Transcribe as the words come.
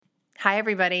Hi,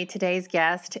 everybody. Today's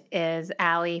guest is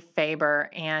Allie Faber,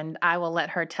 and I will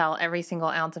let her tell every single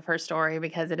ounce of her story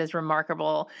because it is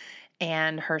remarkable,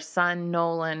 and her son,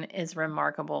 Nolan, is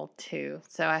remarkable too.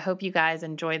 So I hope you guys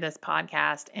enjoy this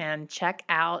podcast and check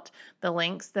out the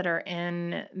links that are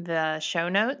in the show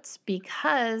notes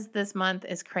because this month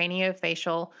is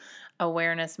Craniofacial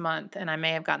Awareness Month, and I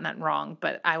may have gotten that wrong,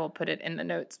 but I will put it in the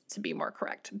notes to be more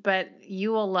correct. But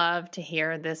you will love to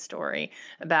hear this story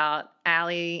about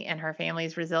Allie and her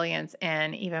family's resilience,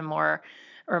 and even more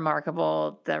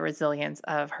remarkable, the resilience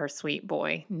of her sweet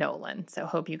boy, Nolan. So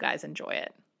hope you guys enjoy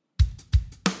it.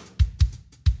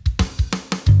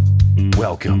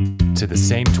 Welcome to the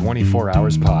Same 24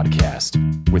 Hours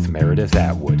podcast with Meredith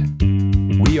Atwood.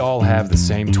 We all have the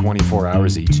same 24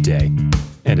 hours each day,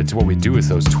 and it's what we do with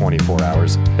those 24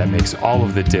 hours that makes all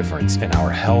of the difference in our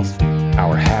health,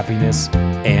 our happiness,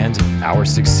 and our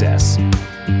success.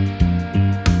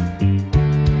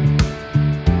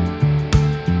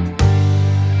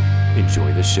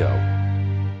 Enjoy the show.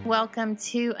 Welcome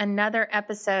to another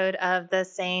episode of the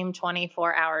Same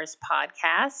 24 Hours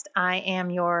podcast. I am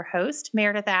your host,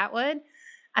 Meredith Atwood.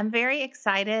 I'm very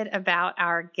excited about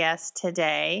our guest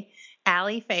today.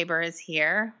 Allie Faber is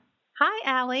here. Hi,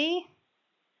 Allie.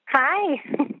 Hi.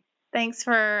 Thanks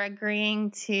for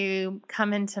agreeing to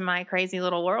come into my crazy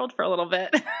little world for a little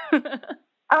bit.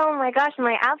 Oh my gosh,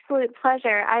 my absolute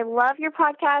pleasure. I love your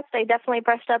podcast. I definitely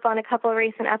brushed up on a couple of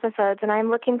recent episodes, and I'm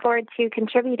looking forward to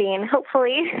contributing,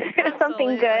 hopefully,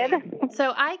 something good.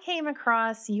 So I came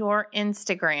across your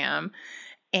Instagram,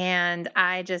 and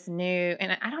I just knew,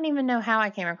 and I don't even know how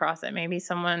I came across it. Maybe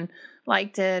someone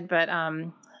liked it, but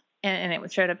and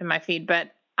it showed up in my feed.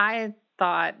 But I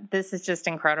thought this is just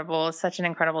incredible. It's such an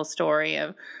incredible story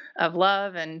of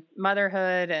love and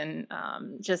motherhood, and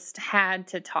just had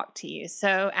to talk to you.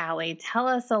 So, Allie, tell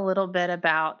us a little bit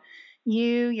about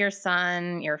you, your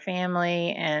son, your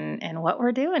family, and what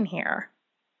we're doing here.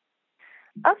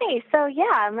 Okay, so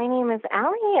yeah, my name is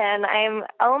Allie, and I'm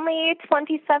only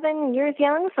 27 years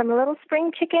young, so I'm a little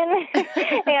spring chicken.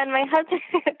 And my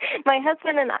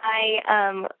husband and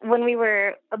I, when we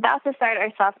were about to start our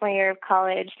sophomore year of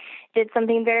college, did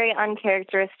something very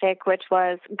uncharacteristic, which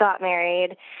was got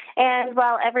married. And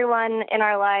while everyone in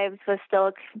our lives was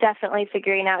still definitely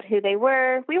figuring out who they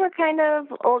were, we were kind of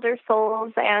older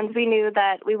souls, and we knew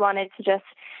that we wanted to just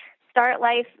start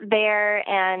life there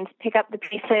and pick up the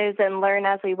pieces and learn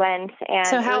as we went. And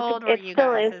so how old were you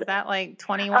guys? Is that like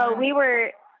 21? Oh, we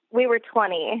were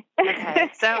 20. Okay.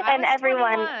 So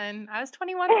I was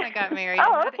 21 when I got married.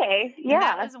 Oh, okay. Yeah. And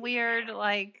that was weird,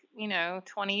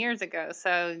 20 years ago.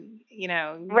 So,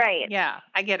 right. Yeah,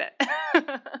 I get it.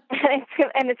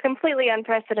 And it's completely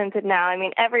unprecedented now. I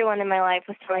mean, everyone in my life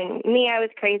was telling me I was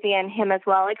crazy and him as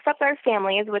well, except our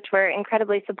families, which were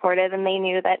incredibly supportive, and they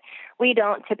knew that we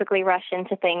don't typically rush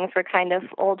into things. We're kind of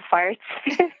old farts,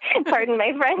 pardon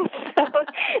my French. So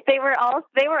they were all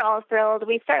thrilled.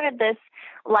 We started this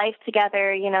life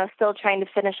together, still trying to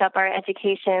finish up our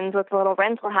educations with a little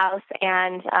rental house.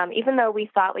 And even though we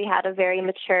thought we had a very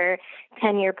mature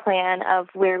 10-year plan of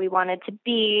where we wanted to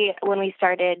be when we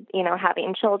started,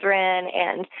 having children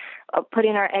and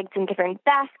putting our eggs in different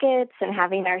baskets and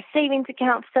having our savings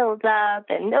account filled up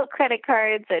and no credit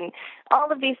cards and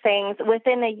all of these things,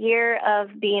 within a year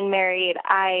of being married,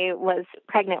 I was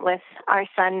pregnant with our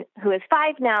son, who is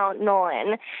 5 now,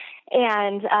 Nolan.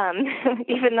 And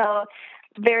even though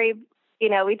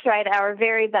we tried our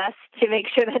very best to make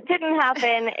sure that didn't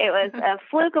happen, it was a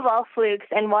fluke of all flukes,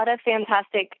 and what a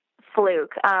fantastic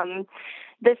fluke.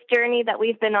 This journey that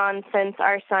we've been on since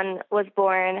our son was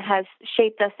born has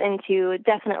shaped us into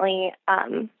definitely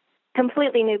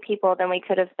completely new people than we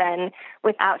could have been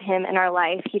without him in our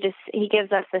life. He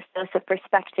gives us this dose of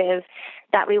perspective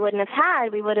that we wouldn't have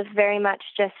had. We would have very much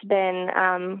just been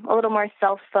a little more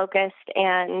self-focused,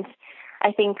 and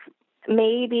I think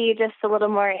maybe just a little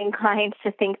more inclined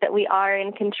to think that we are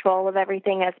in control of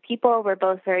everything as people. We're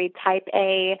both very type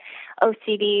A,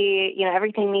 OCD,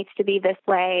 everything needs to be this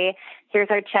way. Here's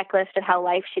our checklist of how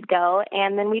life should go.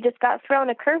 And then we just got thrown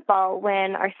a curveball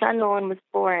when our son Nolan was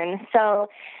born. So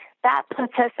that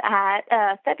puts us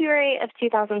at February of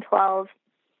 2012.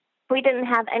 We didn't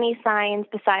have any signs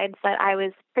besides that I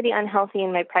was pretty unhealthy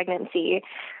in my pregnancy.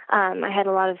 I had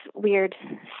a lot of weird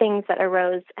things that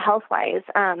arose health-wise.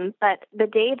 But the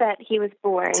day that he was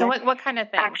born... So what kind of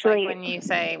things, actually, when you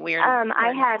say weird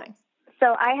I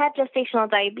had gestational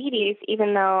diabetes,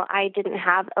 even though I didn't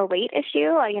have a weight issue.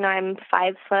 I'm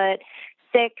 5'6",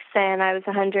 6 and I was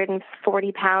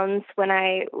 140 pounds when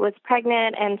I was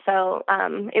pregnant. And so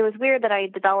it was weird that I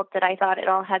developed it. I thought it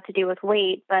all had to do with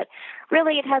weight, but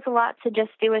really it has a lot to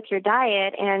just do with your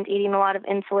diet and eating a lot of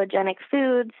insulinogenic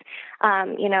foods.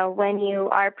 When you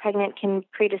are pregnant can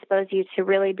predispose you to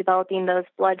really developing those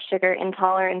blood sugar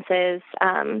intolerances.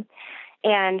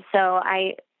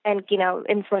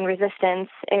 Insulin resistance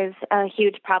is a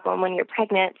huge problem when you're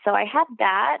pregnant. So I had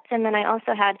that. And then I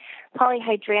also had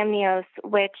polyhydramnios,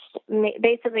 which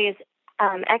basically is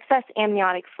excess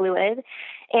amniotic fluid.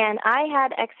 And I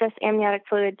had excess amniotic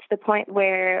fluid to the point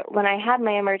where when I had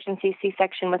my emergency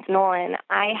C-section with Nolan,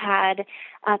 I had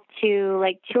up to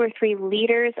like 2 or 3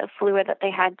 liters of fluid that they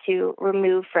had to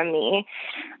remove from me.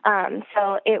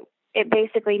 So it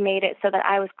basically made it so that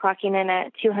I was clocking in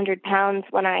at 200 pounds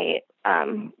when I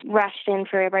rushed in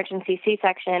for emergency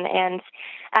C-section. And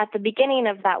at the beginning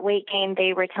of that weight gain,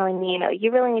 they were telling me,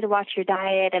 you really need to watch your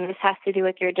diet, and this has to do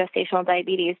with your gestational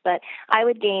diabetes. But I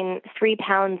would gain 3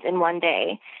 pounds in one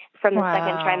day from the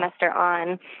second trimester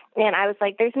on. And I was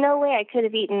like, there's no way I could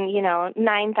have eaten,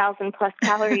 9,000 plus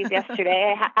calories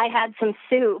yesterday. I had some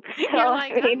soup. So, you're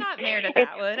like, I'm not Meredith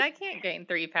Atwood. I can't gain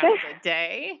 3 pounds a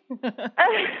day. And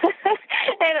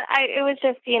it was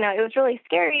just, it was really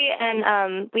scary.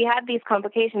 And we had these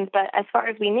complications, but as far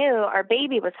as we knew, our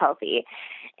baby was healthy.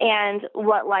 And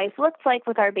what life looked like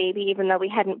with our baby, even though we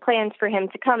hadn't planned for him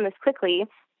to come this quickly,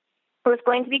 it was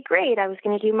going to be great. I was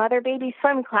going to do mother-baby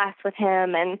swim class with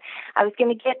him, and I was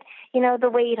going to get, the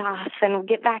weight off and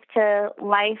get back to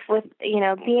life with,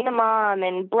 being a mom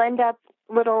and blend up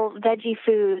little veggie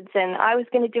foods, and I was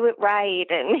going to do it right.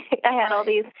 And I had all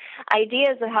these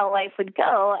ideas of how life would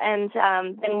go. And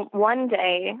then one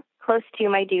day, close to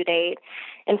my due date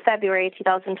in February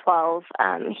 2012,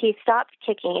 he stopped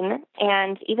kicking.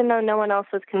 And even though no one else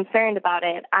was concerned about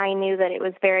it, I knew that it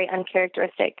was very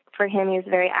uncharacteristic for him. He was a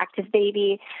very active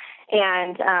baby.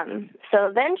 And so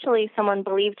eventually someone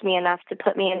believed me enough to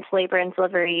put me into labor and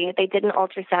delivery. They did an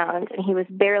ultrasound, and he was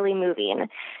barely moving.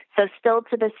 So still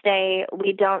to this day,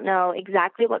 we don't know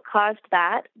exactly what caused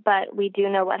that, but we do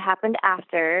know what happened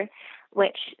after,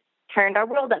 which turned our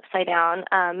world upside down.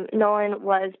 Nolan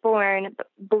was born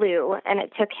blue, and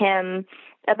it took him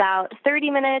about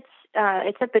 30 minutes.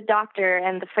 It took the doctor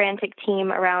and the frantic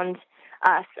team around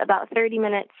us about 30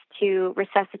 minutes to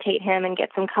resuscitate him and get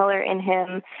some color in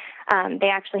him. They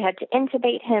actually had to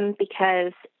intubate him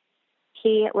because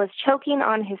he was choking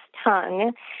on his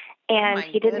tongue, and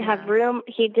he didn't have room.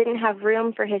 He didn't have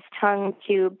room for his tongue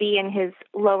to be in his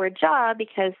lower jaw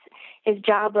because his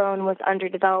jawbone was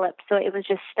underdeveloped. So it was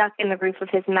just stuck in the roof of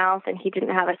his mouth, and he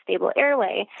didn't have a stable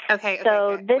airway. Okay.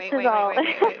 So this is all.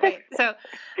 Wait. So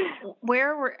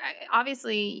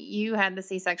obviously you had the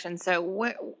C-section. So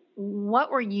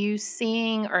what were you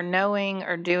seeing or knowing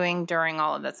or doing during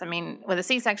all of this? I mean, with a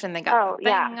C-section, they got the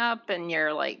thing up and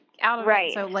you're like out of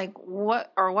it. So like what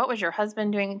was your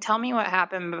husband doing? Tell me what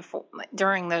happened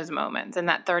during those moments in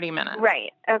that 30 minutes.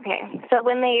 Right. Okay. So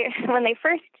when they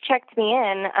first checked me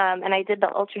in, and I did the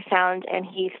ultrasound and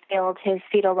he failed his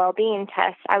fetal well-being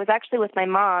test, I was actually with my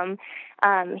mom.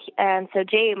 And so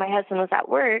Jay, my husband, was at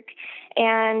work,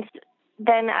 and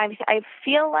then I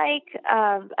feel like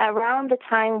around the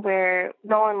time where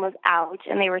Nolan was out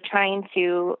and they were trying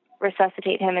to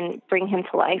resuscitate him and bring him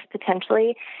to life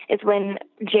potentially is when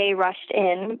Jay rushed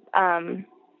in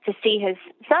to see his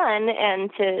son and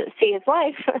to see his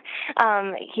wife.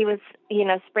 He was,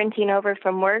 sprinting over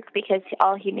from work because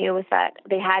all he knew was that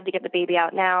they had to get the baby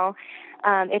out now.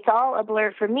 It's all a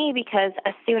blur for me because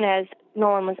as soon as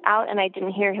Nolan was out and I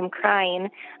didn't hear him crying,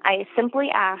 I simply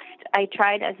asked. I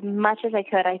tried as much as I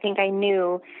could. I think I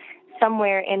knew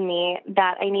somewhere in me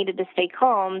that I needed to stay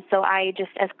calm. So I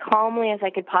just, as calmly as I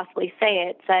could possibly say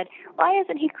it, said, "Why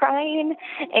isn't he crying?"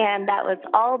 And that was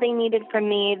all they needed from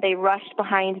me. They rushed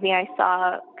behind me. I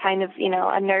saw kind of,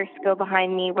 a nurse go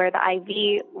behind me where the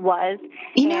IV was.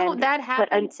 That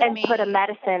happened to me. And put a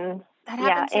medicine. That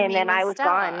happened to me and I was Stella,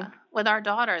 gone. With our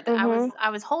daughter. Mm-hmm. I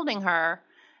was holding her,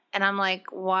 and I'm like,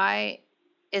 why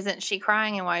isn't she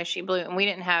crying and why is she blue? And we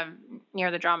didn't have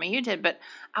near the drama you did, but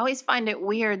I always find it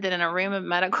weird that in a room of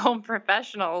medical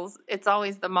professionals, it's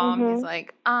always the mom who's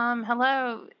like,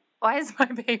 hello, why is my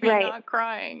baby not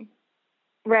crying?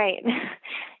 Right.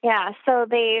 Yeah. So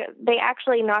they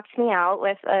actually knocked me out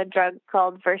with a drug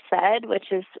called Versed,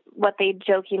 which is what they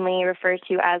jokingly refer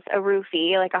to as a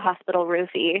roofie, like a hospital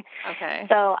roofie. Okay.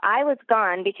 So I was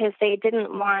gone because they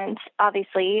didn't want,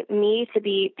 obviously, me to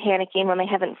be panicking when they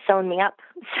haven't sewn me up.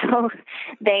 So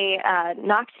they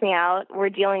knocked me out. We're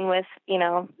dealing with,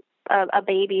 a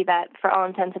baby that, for all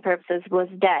intents and purposes, was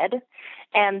dead.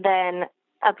 And then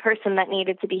a person that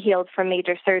needed to be healed from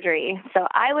major surgery. So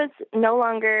I was no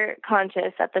longer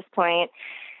conscious at this point.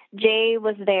 Jay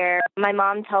was there. My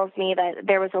mom tells me that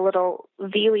there was a little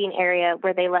viewing area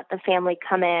where they let the family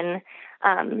come in,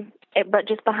 but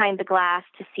just behind the glass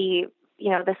to see,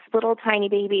 this little tiny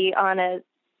baby on a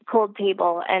cold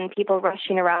table and people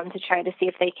rushing around to try to see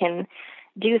if they can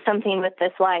do something with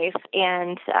this life.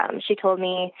 And she told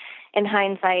me in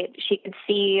hindsight, she could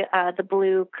see the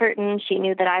blue curtain. She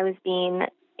knew that I was being,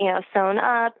 sewn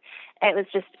up. It was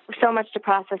just so much to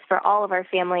process for all of our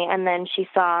family. And then she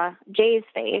saw Jay's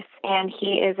face, and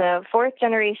he is a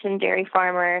fourth-generation dairy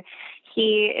farmer.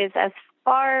 He is as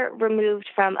far removed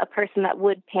from a person that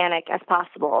would panic as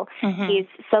possible. Mm-hmm. He's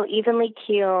so evenly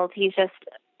keeled. He's just,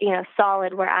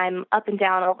 solid, where I'm up and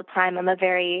down all the time. I'm a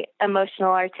very emotional,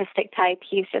 artistic type.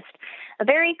 He's just a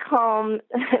very calm,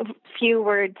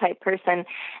 few-word type person.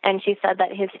 And she said that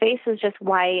his face was just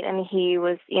white, and he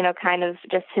was, kind of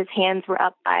just, his hands were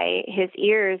up by his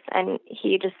ears, and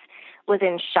he just was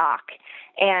in shock.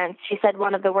 And she said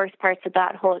one of the worst parts of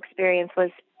that whole experience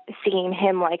was seeing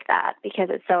him like that, because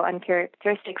it's so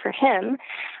uncharacteristic for him.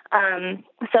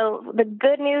 So the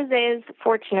good news is,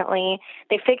 fortunately,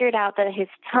 they figured out that his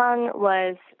tongue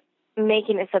was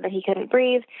making it so that he couldn't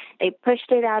breathe. They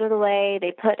pushed it out of the way.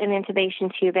 They put an intubation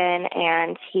tube in,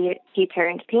 and he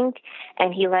turned pink,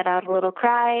 and he let out a little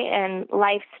cry, and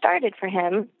life started for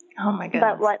him. Oh my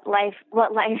goodness. But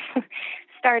what life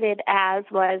started as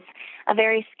was a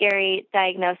very scary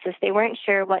diagnosis. They weren't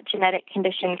sure what genetic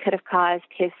condition could have caused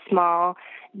his small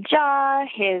jaw,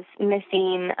 his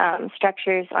missing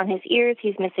structures on his ears.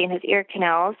 He's missing his ear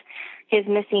canals, his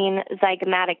missing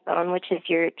zygomatic bone, which is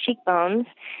your cheekbones,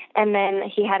 and then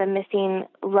he had a missing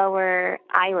lower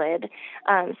eyelid.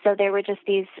 So there were just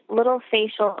these little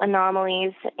facial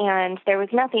anomalies, and there was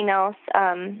nothing else.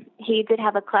 He did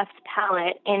have a cleft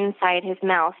palate inside his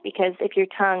mouth, because if your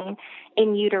tongue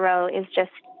in utero is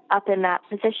just up in that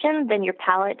position, then your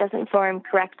palate doesn't form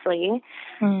correctly.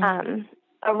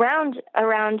 Around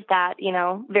that,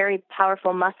 very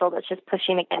powerful muscle that's just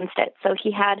pushing against it. So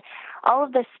he had all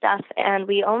of this stuff, and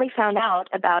we only found out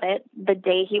about it the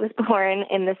day he was born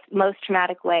in this most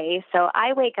traumatic way. So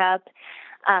I wake up,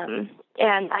 and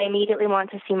I immediately want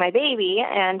to see my baby,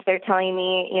 and they're telling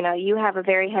me, you have a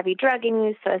very heavy drug in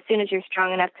you, so as soon as you're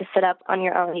strong enough to sit up on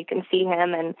your own, you can see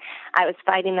him. And I was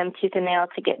fighting them tooth and nail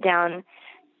to get down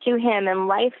to him, and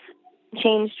life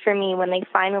changed for me when they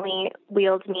finally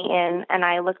wheeled me in and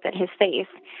I looked at his face.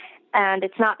 And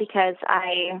it's not because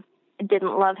I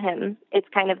didn't love him. It's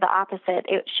kind of the opposite.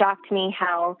 It shocked me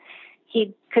how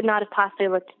he could not have possibly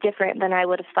looked different than I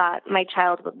would have thought my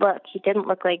child would look. He didn't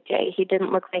look like Jay. He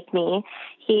didn't look like me.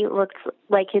 He looked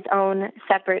like his own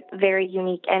separate, very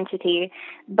unique entity.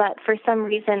 But for some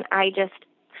reason, I just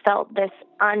felt this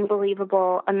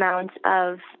unbelievable amount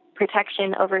of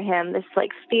protection over him, this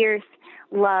fierce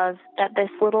love that this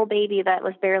little baby that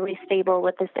was barely stable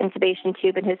with this intubation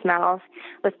tube in his mouth,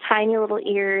 with tiny little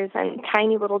ears and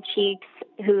tiny little cheeks,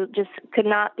 who just could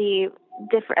not be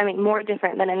more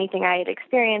different than anything I had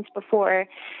experienced before,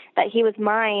 that he was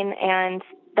mine, and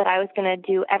that I was going to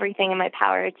do everything in my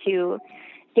power to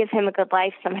give him a good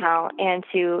life somehow, and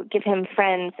to give him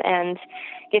friends and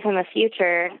give him a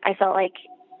future. I felt like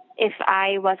if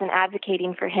I wasn't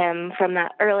advocating for him from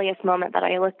that earliest moment that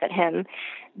I looked at him,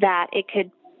 that it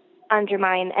could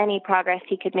undermine any progress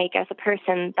he could make as a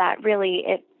person, that really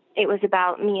it was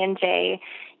about me and Jay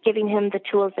giving him the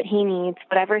tools that he needs,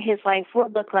 whatever his life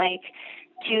would look like,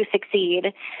 to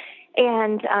succeed.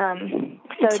 And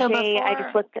so Jay, I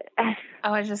just looked at...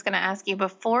 I was just going to ask you,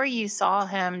 before you saw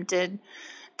him, did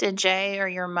Jay or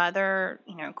your mother,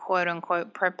 quote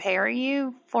unquote, prepare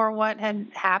you for what had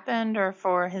happened, or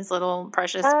for his little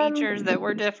precious features that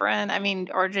were different? I mean,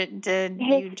 or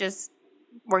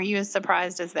were you as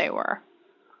surprised as they were?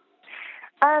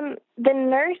 The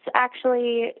nurse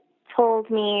actually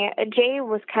told me, Jay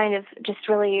was kind of just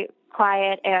really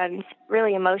quiet and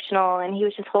really emotional, and he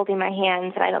was just holding my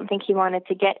hands, and I don't think he wanted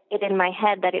to get it in my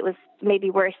head that it was maybe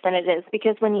worse than it is,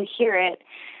 because when you hear it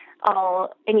all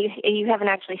and you haven't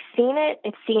actually seen it,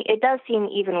 it does seem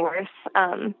even worse.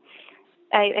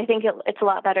 I think it's a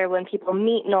lot better when people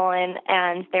meet Nolan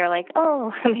and they're like,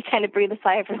 oh, and they kind of breathe a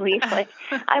sigh of relief. Like,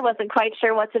 I wasn't quite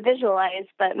sure what to visualize,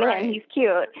 but man, right. He's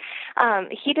cute.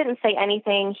 He didn't say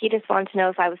anything. He just wanted to know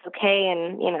if I was okay,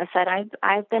 and, said,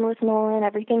 I've been with Nolan,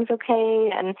 everything's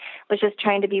okay, and was just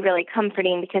trying to be really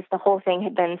comforting because the whole thing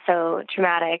had been so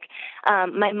traumatic.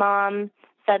 My mom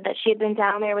said that she had been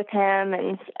down there with him,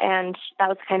 and that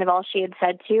was kind of all she had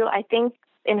said too. I think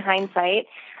in hindsight,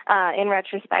 in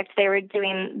retrospect, they were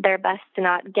doing their best to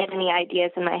not get any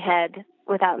ideas in my head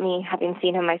without me having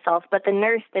seen him myself. But the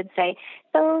nurse did say,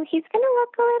 so he's going to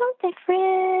look a little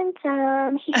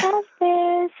different. He has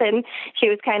this. And she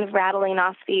was kind of rattling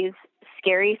off these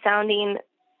scary sounding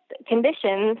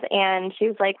conditions. And she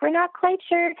was like, we're not quite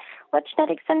sure what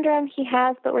genetic syndrome he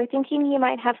has, but we're thinking he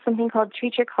might have something called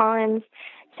Treacher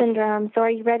syndrome. So are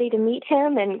you ready to meet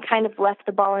him? And kind of left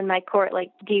the ball in my court.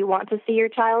 Like, do you want to see your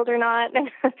child or not?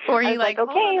 Or you like,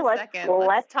 okay, let's go.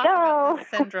 Talk about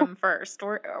the syndrome first.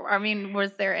 Or, I mean,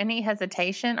 was there any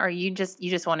hesitation, or you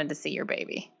just wanted to see your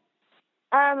baby?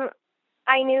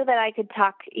 I knew that I could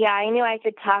talk. Yeah, I knew I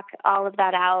could talk all of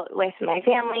that out with my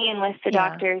family and with the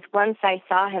doctors. Once I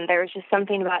saw him, there was just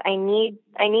something about I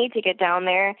need to get down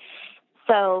there.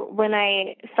 So when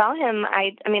I saw him,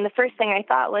 I mean, the first thing I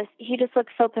thought was, he just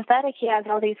looks so pathetic. He has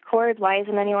all these cords. Why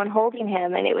isn't anyone holding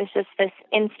him? And it was just this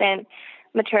instant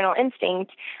maternal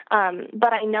instinct.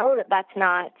 But I know that that's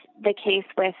not the case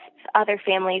with other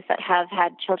families that have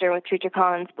had children with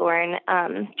Treacher born.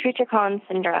 Treacher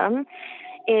syndrome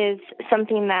is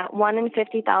something that 1 in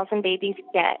 50,000 babies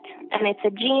get. And it's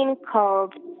a gene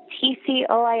called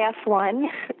TCOIF1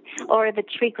 or the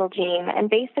treacle gene. And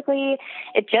basically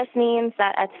it just means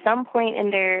that at some point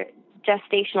in their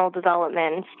gestational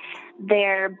development,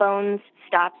 their bones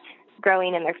stopped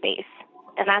growing in their face.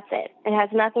 And that's it. It has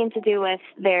nothing to do with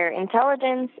their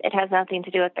intelligence. It has nothing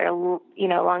to do with their,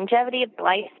 longevity, their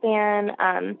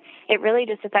lifespan. It really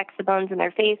just affects the bones in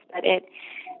their face, but it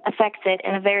affects it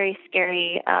in a very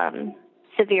scary,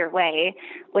 severe way,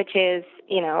 which is,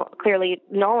 clearly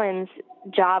Nolan's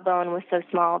jawbone was so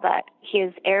small that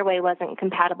his airway wasn't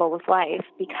compatible with life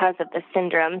because of the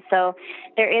syndrome. So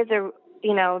there is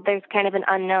there's kind of an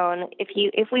unknown.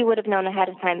 If we would have known ahead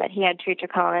of time that he had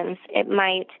Treacher, it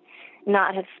might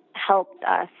not have helped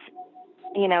us,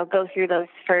 go through those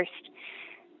first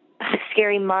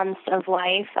scary months of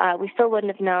life. We still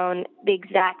wouldn't have known the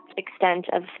exact extent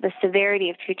of the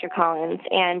severity of Treacher,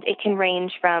 and it can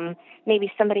range from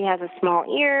maybe somebody has a small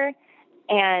ear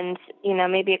and,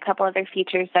 maybe a couple other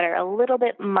features that are a little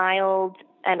bit mild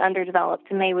and underdeveloped,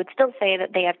 and they would still say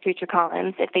that they have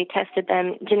Treacher if they tested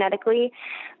them genetically.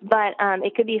 But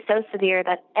it could be so severe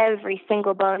that every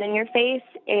single bone in your face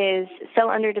is so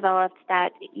underdeveloped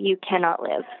that you cannot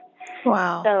live.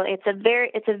 Wow. So it's a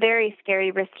very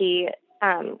scary, risky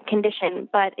condition.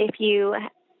 But if you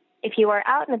are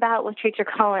out and about with Treacher,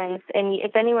 and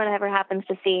if anyone ever happens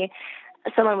to see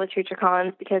someone with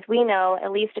Treacher, because we know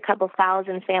at least a couple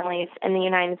thousand families in the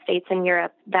United States and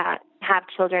Europe that have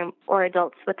children or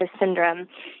adults with this syndrome,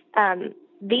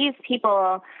 these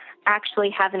people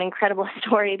actually have an incredible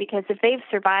story, because if they've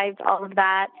survived all of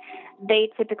that, they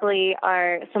typically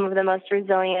are some of the most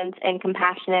resilient and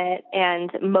compassionate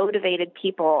and motivated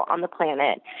people on the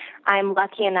planet. I'm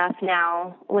lucky enough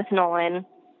now with Nolan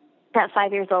at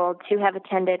 5 years old to have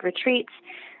attended retreats,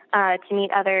 to meet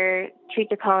other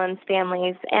Treacher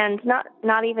families, and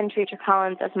not even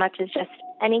Treacher as much as just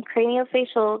any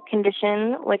craniofacial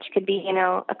condition, which could be,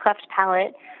 a cleft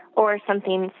palate or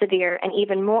something severe and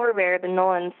even more rare than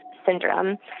Nolan's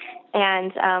syndrome.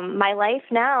 And my life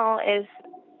now is,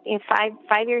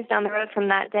 5 years down the road from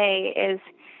that day, is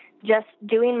just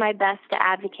doing my best to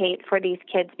advocate for these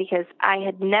kids, because I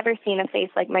had never seen a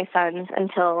face like my son's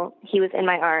until he was in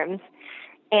my arms.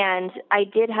 And I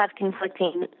did have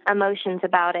conflicting emotions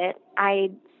about it.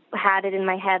 I had it in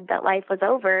my head that life was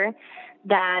over,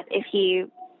 that if he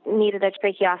needed a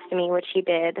tracheostomy, which he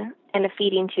did, and a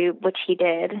feeding tube, which he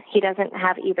did. He doesn't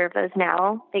have either of those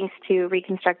now, thanks to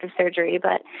reconstructive surgery.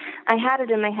 But I had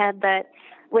it in my head that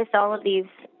with all of these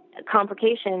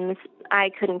complications, I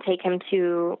couldn't take him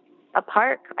to a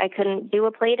park. I couldn't do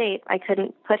a play date. I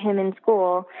couldn't put him in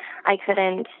school. I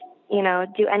couldn't,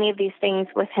 do any of these things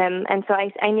with him. And so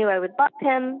I knew I would love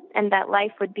him and that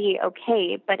life would be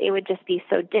okay, but it would just be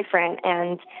so different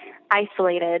and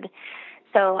isolated.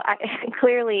 So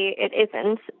clearly it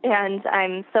isn't, and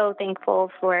I'm so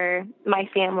thankful for my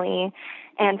family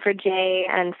and for Jay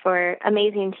and for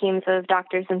amazing teams of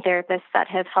doctors and therapists that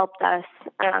have helped us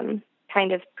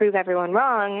kind of prove everyone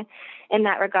wrong in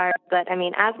that regard. But,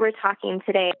 as we're talking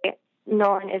today,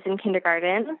 Nolan is in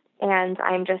kindergarten, and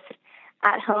I'm just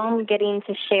at home getting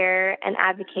to share and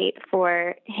advocate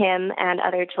for him and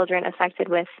other children affected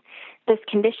with this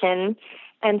condition.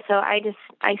 And so I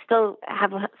still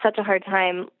have such a hard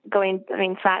time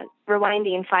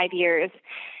rewinding 5 years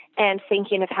and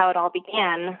thinking of how it all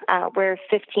began. We're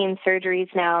 15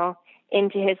 surgeries now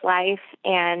into his life,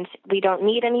 and we don't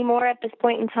need any more at this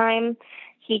point in time.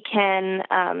 He can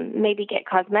maybe get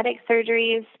cosmetic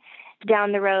surgeries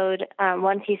down the road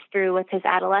once he's through with his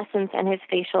adolescence, and his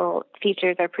facial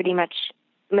features are pretty much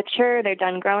mature, they're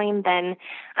done growing, then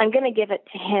I'm going to give it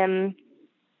to him.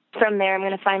 From there, I'm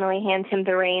going to finally hand him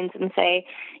the reins and say,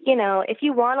 if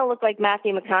you want to look like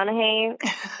Matthew McConaughey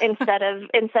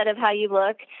instead of how you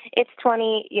look, it's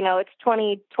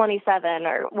 2027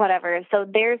 or whatever. So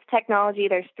there's technology,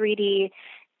 there's 3D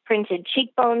printed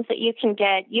cheekbones that you can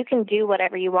get. You can do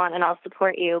whatever you want, and I'll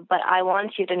support you. But I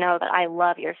want you to know that I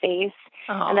love your face,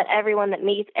 and that everyone that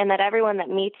meets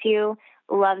you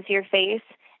loves your face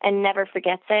and never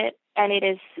forgets it. And it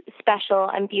is special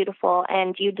and beautiful,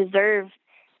 and you deserve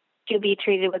to be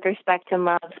treated with respect and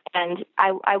love. And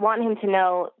I want him to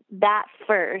know that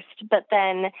first, but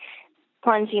then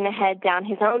plunging ahead down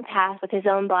his own path with his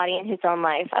own body and his own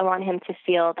life, I want him to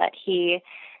feel that he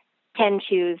can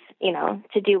choose,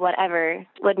 to do whatever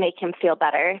would make him feel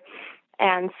better.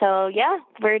 And so,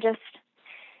 we're just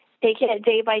taking it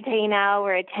day by day now.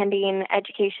 We're attending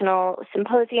educational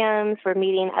symposiums. We're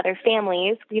meeting other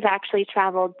families. We've actually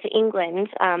traveled to England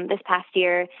this past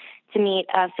year to meet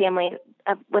a family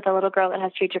with a little girl that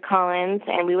has Treacher Collins,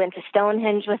 and we went to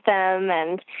Stonehenge with them,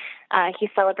 and he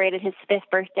celebrated his 5th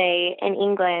birthday in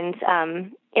England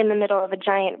in the middle of a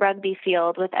giant rugby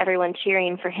field with everyone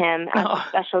cheering for him as a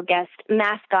special guest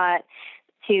mascot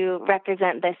to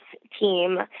represent this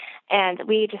team. And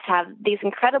we just have these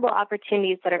incredible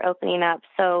opportunities that are opening up.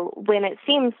 So when it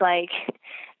seems like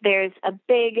there's a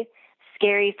big,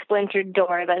 scary, splintered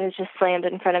door that is just slammed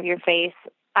in front of your face,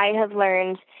 I have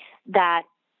learned that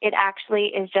it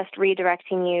actually is just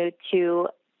redirecting you to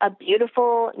a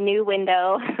beautiful new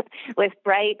window with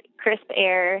bright, crisp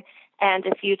air and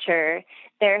a future.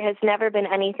 There has never been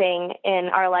anything in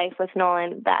our life with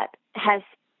Nolan that has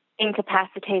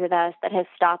incapacitated us, that has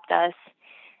stopped us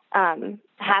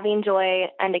having joy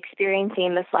and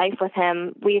experiencing this life with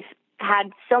him. We've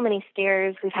had so many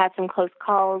scares. We've had some close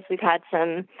calls. We've had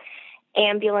some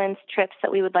ambulance trips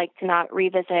that we would like to not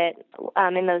revisit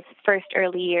in those first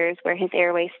early years where his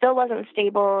airway still wasn't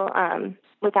stable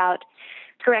without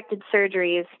corrected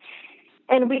surgeries.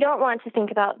 And we don't want to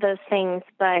think about those things,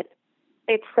 but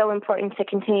it's so important to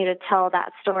continue to tell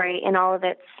that story in all of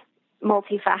its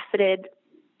multifaceted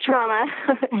trauma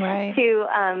right. to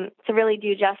really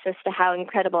do justice to how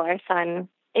incredible our son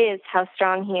is, how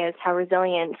strong he is, how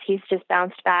resilient. He's just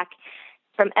bounced back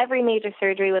from every major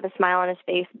surgery with a smile on his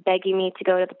face, begging me to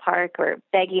go to the park or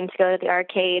begging to go to the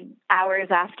arcade hours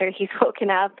after he's woken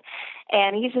up.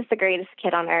 And he's just the greatest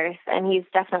kid on earth. And he's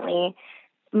definitely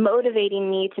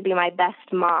motivating me to be my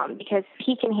best mom, because if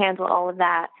he can handle all of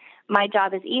that, my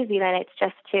job is easy. Then it's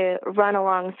just to run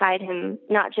alongside him,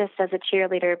 not just as a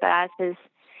cheerleader, but as his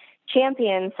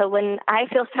champion. So when I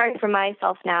feel sorry for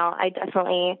myself now, I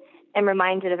definitely am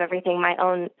reminded of everything my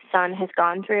own son has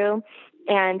gone through.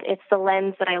 And it's the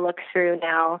lens that I look through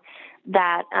now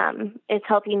that is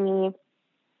helping me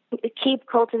keep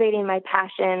cultivating my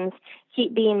passions,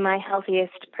 keep being my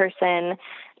healthiest person,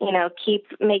 keep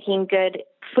making good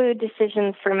food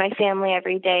decisions for my family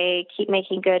every day, keep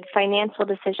making good financial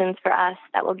decisions for us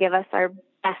that will give us our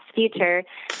best future,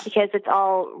 because it's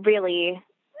all really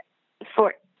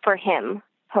for him,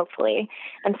 hopefully.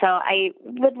 And so I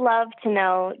would love to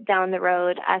know down the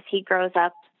road as he grows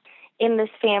up in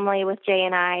this family with Jay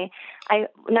and I,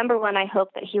 number one, I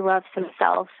hope that he loves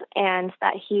himself and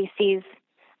that he sees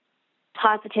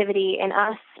positivity in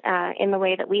us, in the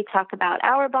way that we talk about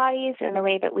our bodies, in the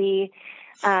way that we,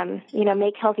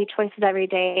 make healthy choices every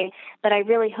day. But I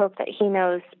really hope that he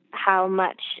knows how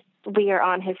much we are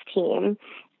on his team,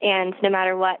 and no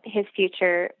matter what his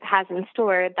future has in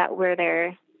store, that we're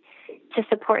there to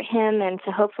support him and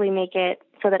to hopefully make it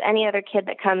so that any other kid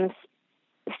that comes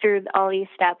through all these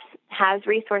steps has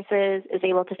resources, is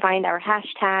able to find our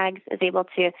hashtags, is able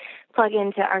to plug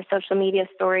into our social media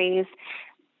stories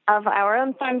of our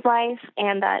own son's life,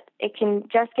 and that it can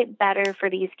just get better for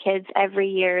these kids every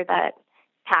year that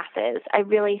passes. I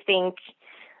really think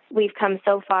we've come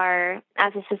so far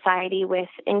as a society with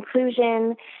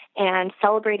inclusion and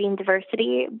celebrating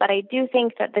diversity, but I do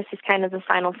think that this is kind of the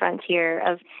final frontier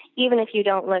of, even if you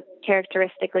don't look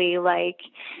characteristically like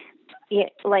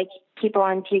people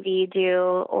on TV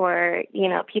do, or,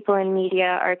 people in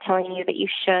media are telling you that you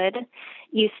should,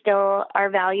 you still are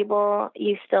valuable.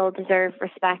 You still deserve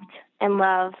respect and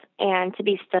love and to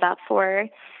be stood up for.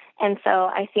 And so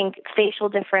I think facial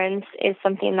difference is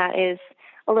something that is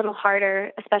a little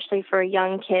harder, especially for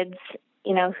young kids,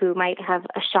 who might have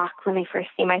a shock when they first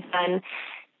see my son,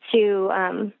 to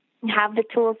have the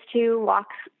tools to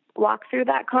walk through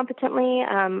that competently.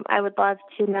 I would love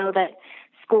to know that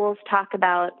schools talk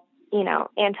about,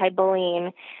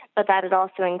 anti-bullying, but that it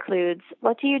also includes,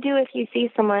 what do you do if you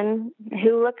see someone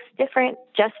who looks different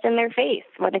just in their face?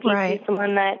 What if you see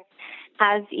someone that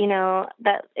has,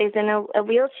 that is in a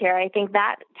wheelchair. I think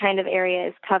that kind of area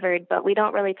is covered, but we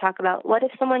don't really talk about what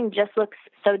if someone just looks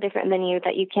so different than you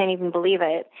that you can't even believe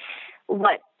it?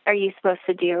 What are you supposed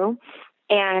to do?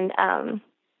 And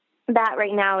that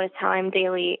right now is how I'm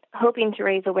daily hoping to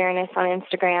raise awareness on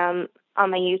Instagram, on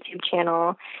my YouTube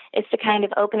channel, is to kind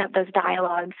of open up those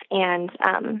dialogues and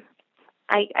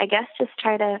I guess just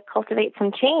try to cultivate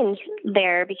some change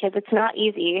there, because it's not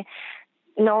easy.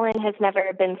 Nolan has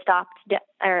never been stopped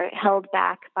or held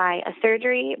back by a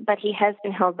surgery, but he has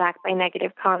been held back by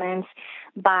negative comments,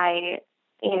 by,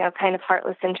 kind of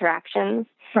heartless interactions.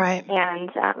 Right. And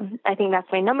I think that's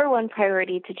my number one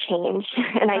priority to change,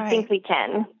 and I think we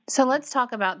can. So let's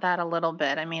talk about that a little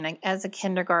bit. I mean, as a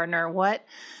kindergartner,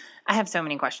 I have so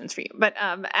many questions for you, but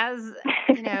as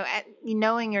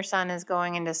knowing your son is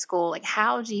going into school, like,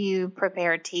 how do you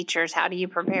prepare teachers? How do you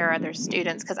prepare other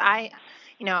students? Because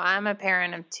I'm a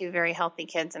parent of two very healthy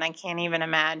kids, and I can't even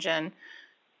imagine.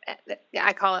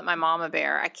 I call it my mama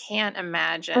bear. I can't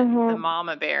imagine the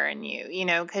mama bear in you,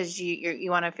 because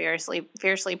you want to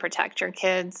fiercely protect your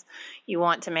kids. You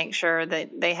want to make sure that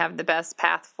they have the best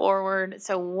path forward.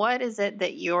 So what is it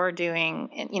that you're doing,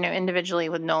 individually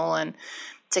with Nolan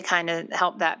to kind of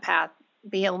help that path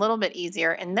be a little bit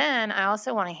easier? And then I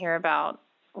also want to hear about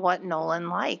what Nolan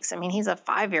likes. I mean, he's a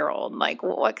 5-year-old. Like,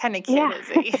 what kind of kid is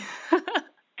he?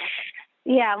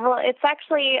 Yeah, well, it's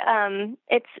actually,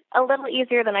 it's a little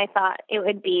easier than I thought it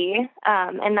would be,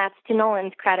 and that's to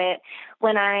Nolan's credit.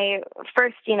 When I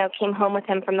first, came home with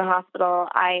him from the hospital,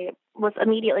 I was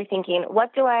immediately thinking,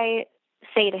 what do I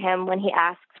say to him when he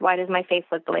asks, why does my face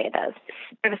look the way it does,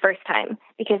 for the first time?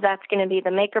 Because that's going to be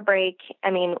the make or break.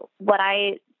 I mean, what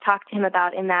I talk to him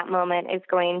about in that moment is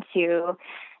going to,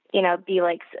 be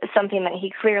like something that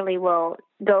he clearly will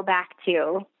go back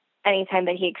to. Anytime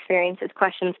that he experiences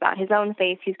questions about his own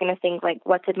face, he's going to think, like,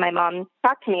 what did my mom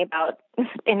talk to me about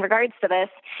in regards to this?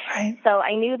 Right. So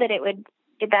I knew that it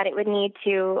would need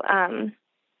to,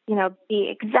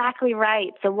 be exactly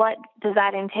right. So what does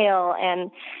that entail? And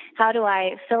how do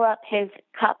I fill up his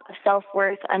cup of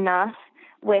self-worth enough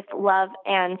with love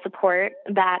and support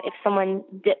that if someone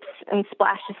dips and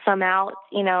splashes some out,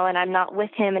 and I'm not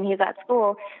with him and he's at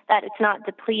school, that it's not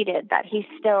depleted, that he's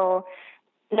still,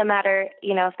 no matter,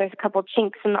 if there's a couple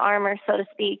chinks in the armor, so to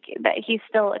speak, that he's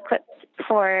still equipped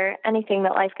for anything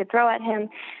that life could throw at him.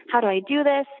 How do I do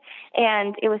this?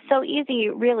 And it was so easy,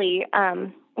 really,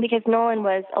 because Nolan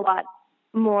was a lot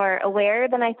more aware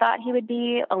than I thought he would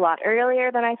be, a lot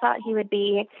earlier than I thought he would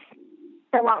be,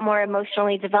 a lot more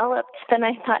emotionally developed than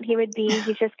I thought he would be.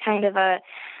 He's just kind of a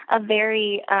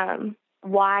very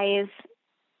wise,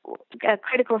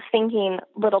 critical thinking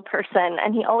little person,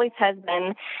 and he always has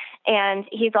been. And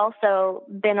he's also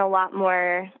been a lot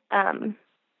more,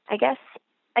 I guess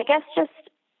just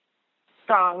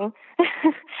strong.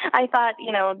 I thought,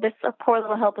 this poor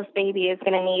little helpless baby is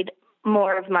going to need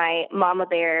more of my mama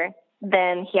bear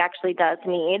than he actually does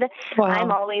need. Wow.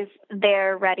 I'm always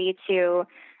there ready to,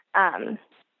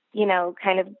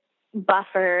 kind of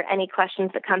buffer any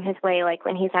questions that come his way, like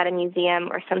when he's at a museum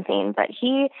or something. But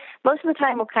he, most of the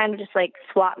time, will kind of just like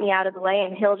swat me out of the way,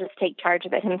 and he'll just take charge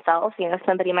of it himself.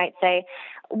 Somebody might say,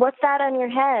 "What's that on your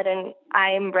head?" And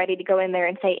I'm ready to go in there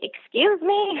and say, "Excuse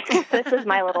me, this is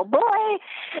my little boy."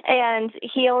 And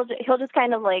he'll just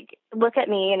kind of like look at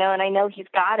me, and I know he's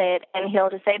got it, and he'll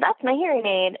just say, "That's my hearing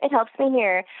aid. It helps me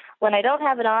hear. When I don't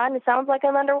have it on, it sounds like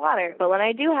I'm underwater. But when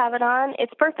I do have it on,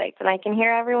 it's perfect, and I can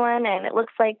hear everyone, and it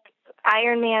looks like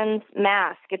Iron Man's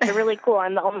mask. It's really cool.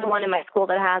 I'm the only one in my school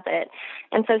that has it."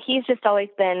 And so he's just always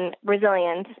been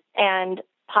resilient and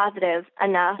positive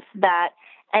enough that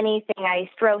anything I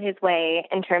throw his way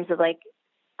in terms of like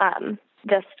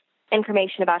just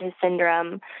information about his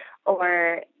syndrome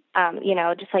or,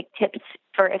 just like tips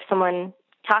for if someone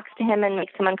talks to him and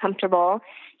makes him uncomfortable,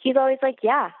 he's always like,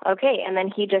 yeah, okay. And then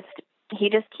he just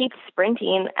keeps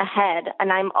sprinting ahead,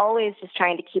 and I'm always just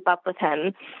trying to keep up with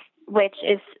him, which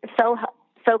is so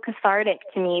cathartic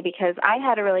to me, because I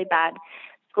had a really bad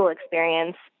school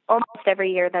experience almost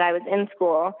every year that I was in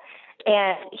school.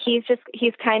 And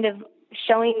he's kind of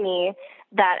showing me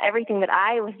that everything that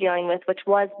I was dealing with, which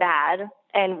was bad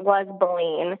and was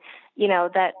bullying,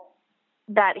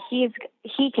 that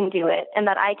he can do it, and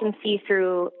that I can see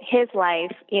through his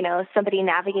life, somebody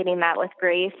navigating that with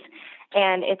grace.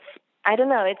 And it's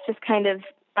just kind of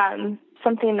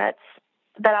something that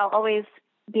I'll always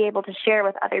be able to share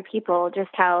with other people, just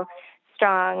how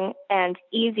strong and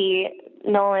easy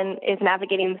Nolan is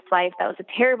navigating this life. That was a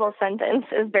terrible sentence.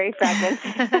 It was very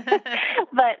fragmented.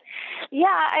 But yeah,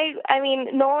 I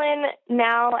mean, Nolan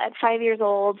now at 5 years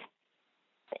old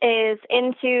is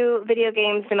into video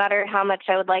games, no matter how much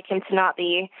I would like him to not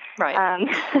be. Right.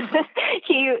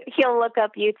 He'll look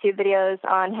up YouTube videos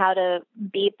on how to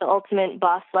beat the ultimate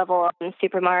boss level in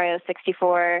Super Mario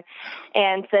 64.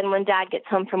 And then when Dad gets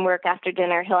home from work after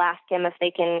dinner, he'll ask him if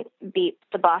they can beat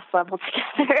the boss level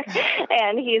together.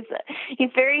 And he's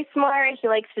very smart. He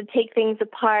likes to take things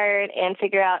apart and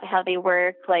figure out how they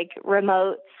work, like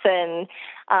remotes and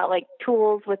like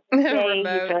tools with Jay.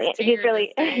 He's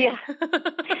really yeah.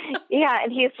 Yeah,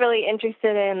 and he's really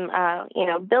interested in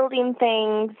building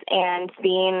things and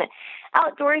being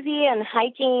outdoorsy and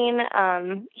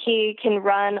hiking. He can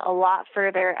run a lot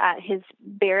further at his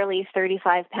barely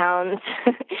 35 pounds.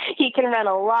 He can run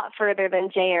a lot further than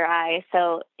Jay or I.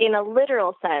 So in a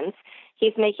literal sense,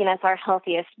 he's making us our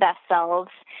healthiest, best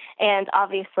selves. And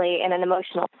obviously, in an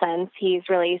emotional sense, he's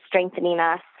really strengthening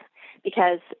us,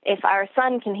 because if our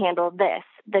son can handle this,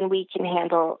 then we can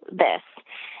handle this.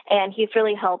 And he's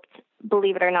really helped,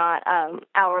 believe it or not,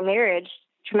 our marriage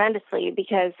tremendously,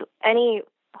 because any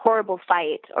horrible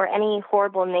fight or any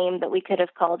horrible name that we could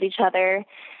have called each other,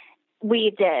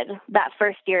 we did that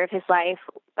first year of his life.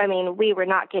 I mean, we were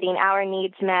not getting our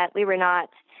needs met. We were not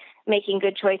making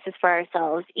good choices for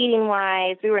ourselves,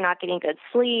 eating-wise. We were not getting good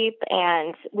sleep,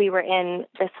 and we were in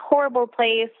this horrible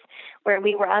place where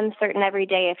we were uncertain every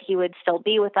day if he would still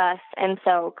be with us. And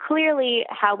so clearly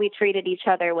how we treated each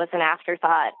other was an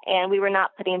afterthought, and we were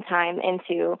not putting time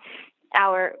into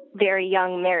our very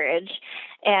young marriage.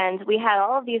 And we had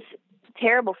all of these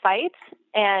terrible fights,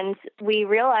 and we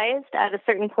realized at a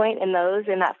certain point in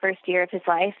that first year of his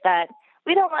life that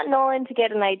we don't want Nolan to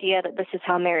get an idea that this is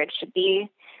how marriage should be.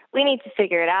 We need to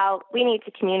figure it out. We need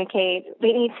to communicate.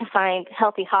 We need to find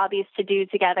healthy hobbies to do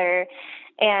together.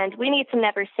 And we need to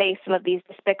never say some of these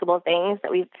despicable things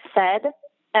that we've said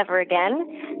ever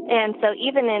again. And so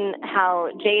even in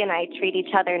how Jay and I treat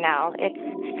each other now,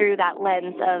 it's through that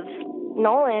lens of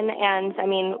Nolan. And I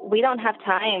mean, we don't have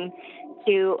time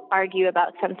to argue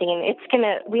about something.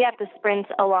 We have to sprint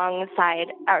alongside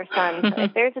our son. So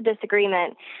if there's a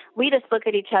disagreement, we just look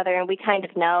at each other and we kind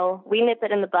of know. We nip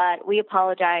it in the butt, we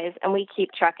apologize, and we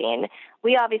keep trucking.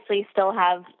 We obviously still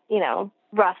have,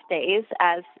 rough days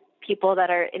as people that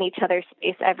are in each other's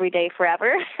space every day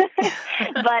forever.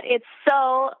 But it's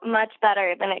so much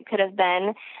better than it could have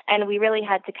been. And we really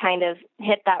had to kind of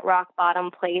hit that rock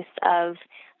bottom place of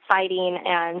fighting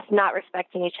and not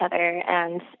respecting each other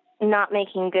and not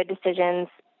making good decisions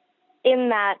in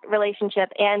that relationship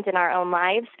and in our own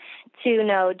lives to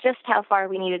know just how far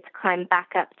we needed to climb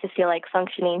back up to feel like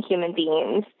functioning human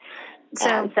beings.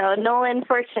 So Nolan,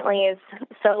 fortunately, is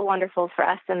so wonderful for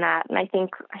us in that. And I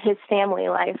think his family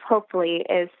life, hopefully,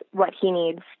 is what he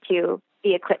needs to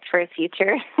be equipped for his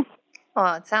future.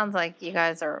 Well, it sounds like you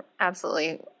guys are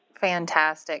absolutely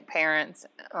fantastic parents,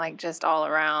 like just all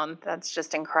around. That's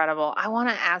just incredible. I want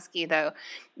to ask you, though,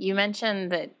 you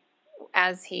mentioned that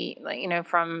as he,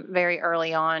 from very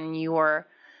early on, you were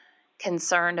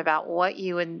concerned about what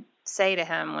you would say to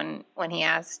him when he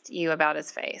asked you about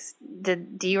his face. Do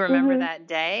you remember that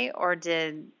day, or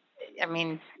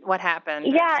what happened?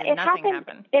 Yeah, it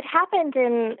happened. It happened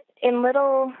in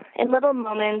little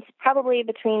moments, probably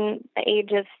between the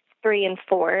age of 3 and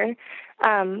 4.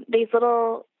 These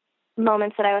little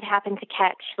moments that I would happen to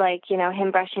catch, like,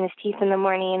 him brushing his teeth in the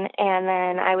morning, and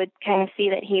then I would kind of see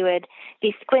that he would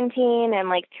be squinting and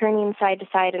like turning side to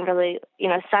side and really,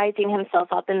 sizing himself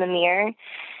up in the mirror.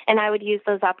 And I would use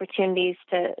those opportunities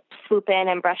to swoop in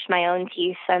and brush my own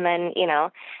teeth and then,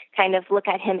 kind of look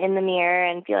at him in the mirror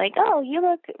and be like, oh, you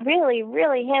look really,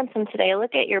 really handsome today.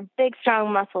 Look at your big,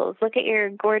 strong muscles. Look at your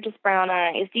gorgeous brown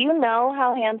eyes. Do you know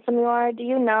how handsome you are? Do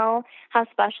you know how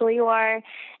special you are?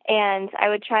 And I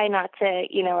would try not to,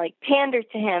 pander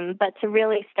to him, but to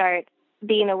really start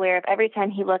being aware of every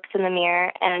time he looks in the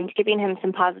mirror and giving him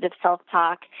some positive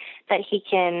self-talk that he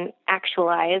can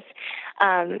actualize.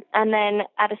 And then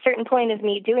at a certain point of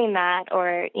me doing that,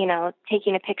 or,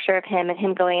 taking a picture of him and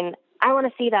him going, I want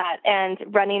to see that, and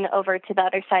running over to the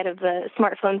other side of the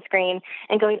smartphone screen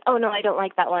and going, oh, no, I don't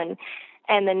like that one.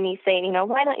 And then me saying,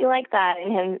 why don't you like that?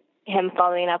 And him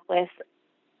following up with,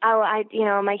 oh,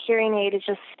 my hearing aid is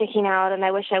just sticking out and I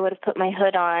wish I would have put my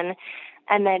hood on.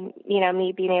 And then,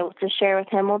 me being able to share with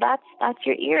him, well, that's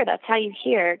your ear. That's how you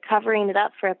hear. Covering it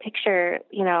up for a picture,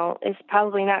 is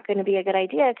probably not going to be a good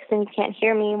idea, because then you can't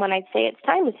hear me when I say it's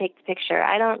time to take the picture.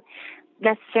 I don't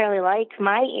necessarily like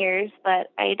my ears, but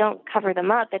I don't cover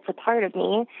them up. It's a part of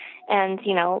me. And,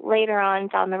 later on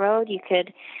down the road, you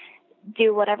could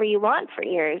do whatever you want for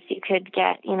ears. You could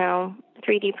get,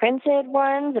 3D printed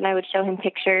ones, and I would show him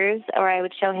pictures, or I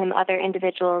would show him other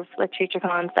individuals with Treacher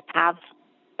that have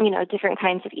different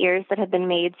kinds of ears that have been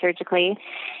made surgically.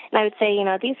 And I would say,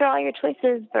 these are all your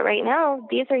choices, but right now,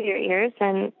 these are your ears,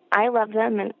 and I love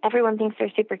them, and everyone thinks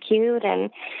they're super cute, and,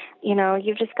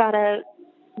 you've just got to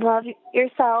love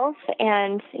yourself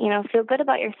and, feel good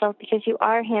about yourself because you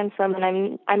are handsome,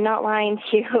 and I'm not lying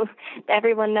to you.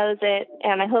 Everyone knows it,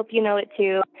 and I hope you know it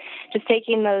too. Just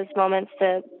taking those moments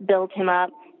to build him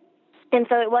up. And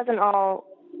so it wasn't all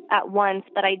at once,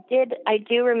 but I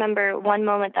do remember one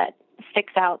moment that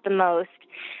sticks out the most.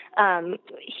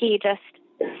 He just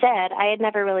said, I had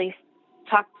never really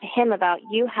talked to him about,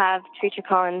 you have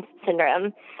Treacher-Collins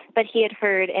syndrome, but he had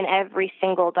heard in every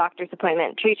single doctor's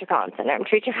appointment, Treacher-Collins syndrome,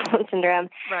 Treacher-Collins syndrome.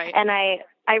 Right. And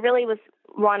I really was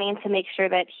wanting to make sure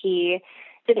that he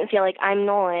didn't feel like I'm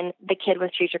Nolan, the kid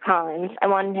with Treacher-Collins. I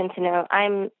wanted him to know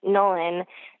I'm Nolan,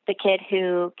 the kid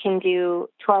who can do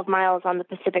 12 miles on the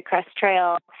Pacific Crest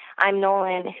Trail. I'm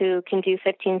Nolan who can do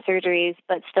 15 surgeries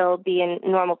but still be in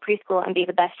normal preschool and be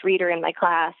the best reader in my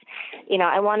class.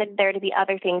 I wanted there to be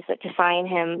other things that define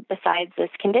him besides this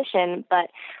condition,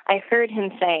 but I heard him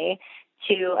say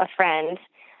to a friend,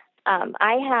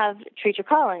 I have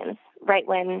Treacher-Collins, right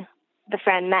when the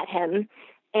friend met him.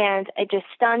 And it just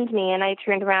stunned me, and I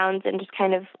turned around and just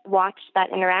kind of watched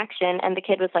that interaction, and the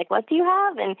kid was like, what do you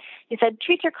have? And he said,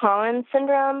 Treacher-Collins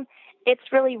syndrome.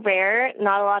 It's really rare.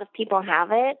 Not a lot of people have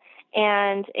it,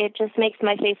 and it just makes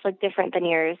my face look different than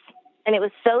yours. And it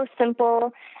was so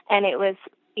simple, and it was,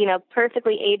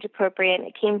 perfectly age-appropriate.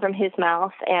 It came from his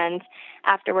mouth, and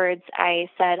afterwards I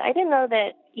said, I didn't know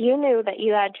that you knew that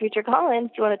you had Treacher-Collins.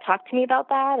 Do you want to talk to me about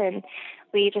that? And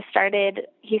he started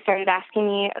asking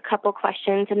me a couple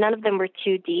questions, and none of them were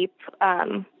too deep,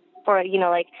 for,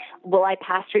 will I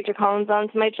pass Treacher-Collins on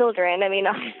to my children? I mean,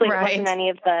 obviously Right. It wasn't any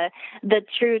of the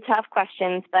true tough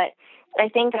questions, but I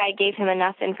think I gave him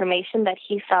enough information that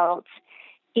he felt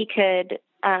he could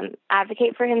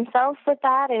advocate for himself with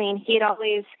that. I mean, he had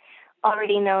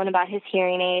already known about his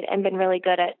hearing aid and been really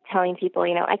good at telling people,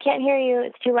 I can't hear you.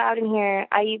 It's too loud in here.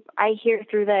 I hear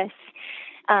through this.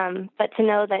 But to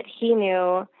know that he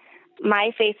knew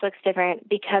my face looks different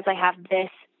because I have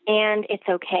this and it's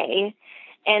okay.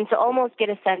 And to almost get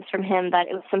a sense from him that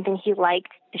it was something he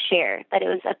liked to share, that it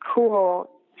was a cool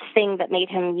thing that made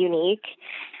him unique.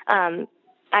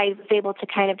 I was able to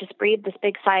kind of just breathe this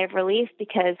big sigh of relief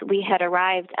because we had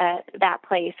arrived at that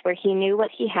place where he knew what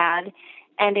he had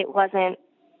and it wasn't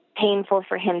painful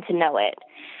for him to know it.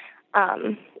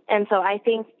 And so I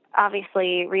think,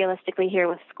 obviously, realistically here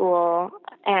with school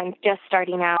and just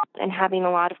starting out and having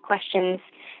a lot of questions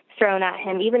thrown at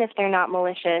him, even if they're not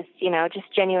malicious,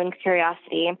 just genuine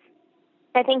curiosity,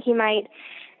 I think he might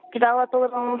develop a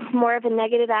little more of a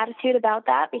negative attitude about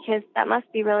that because that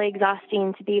must be really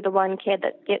exhausting to be the one kid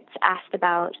that gets asked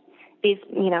about these,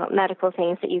 medical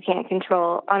things that you can't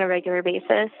control on a regular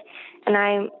basis. And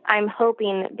I'm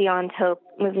hoping beyond hope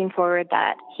moving forward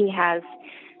that he has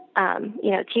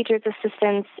teachers'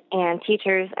 assistants and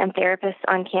teachers and therapists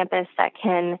on campus that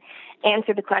can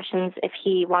answer the questions if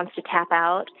he wants to tap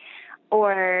out,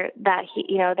 or that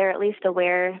they're at least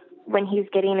aware when he's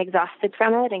getting exhausted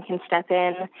from it and can step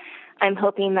in. I'm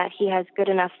hoping that he has good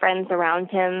enough friends around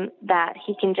him that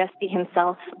he can just be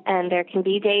himself, and there can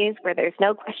be days where there's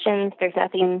no questions, there's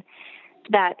nothing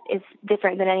that is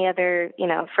different than any other,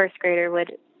 first grader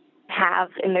would have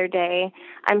in their day.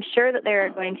 I'm sure that there are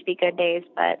going to be good days,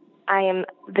 but I am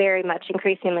very much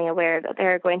increasingly aware that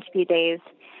there are going to be days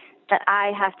that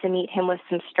I have to meet him with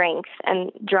some strength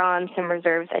and draw on some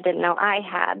reserves I didn't know I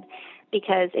had.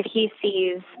 Because if he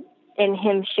sees in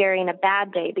him sharing a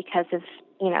bad day because of,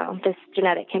 this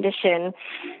genetic condition,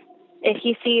 if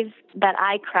he sees that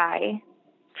I cry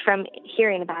from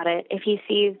hearing about it, if he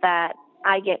sees that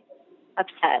I get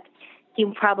upset, he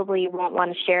probably won't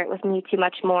want to share it with me too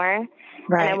much more.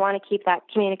 Right. And I want to keep that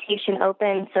communication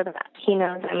open so that he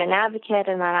knows I'm an advocate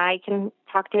and that I can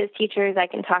talk to his teachers. I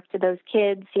can talk to those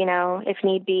kids, if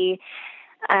need be,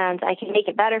 and I can make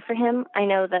it better for him. I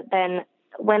know that then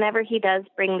whenever he does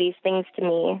bring these things to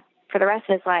me for the rest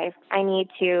of his life, I need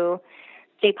to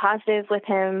stay positive with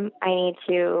him. I need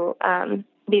to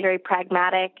be very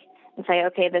pragmatic and say,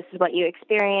 okay, this is what you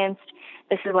experienced.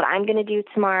 This is what I'm going to do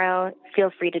tomorrow. Feel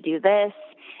free to do this.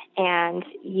 And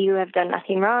you have done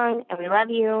nothing wrong, and we love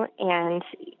you, and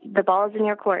the ball is in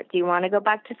your court. Do you want to go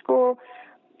back to school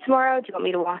tomorrow? Do you want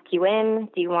me to walk you in?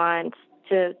 Do you want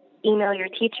to email your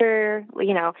teacher,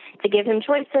 to give him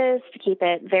choices, to keep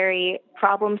it very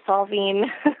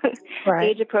problem-solving, Right.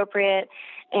 age-appropriate,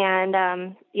 and,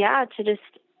 to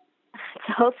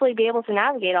hopefully be able to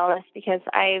navigate all this, because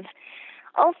I've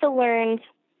also learned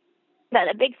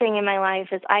that a big thing in my life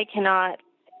is I cannot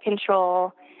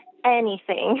control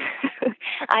anything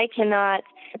I cannot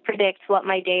predict what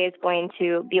my day is going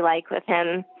to be like with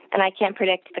him, and I can't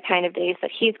predict the kind of days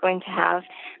that he's going to have,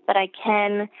 but I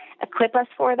can equip us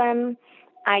for them.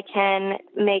 I can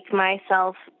make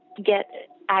myself get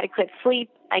adequate sleep.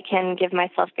 I can give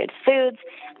myself good foods.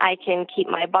 I can keep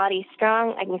my body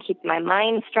strong. I can keep my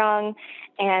mind strong,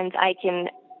 and I can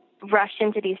rush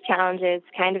into these challenges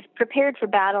kind of prepared for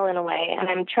battle in a way. And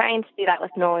I'm trying to do that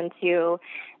with Nolan too.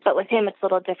 But with him, it's a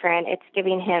little different. It's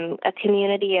giving him a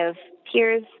community of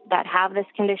peers that have this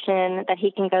condition that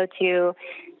he can go to,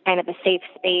 kind of a safe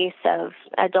space of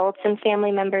adults and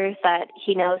family members that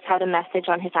he knows how to message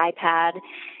on his iPad.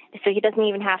 So he doesn't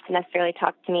even have to necessarily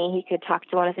talk to me. He could talk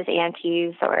to one of his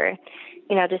aunties or,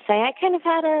 just say, I kind of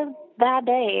had a bad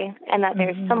day, and that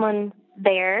there's someone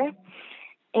there.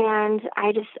 And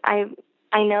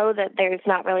I know that there's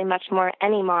not really much more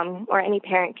any mom or any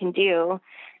parent can do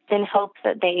than hope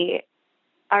that they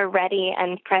are ready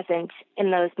and present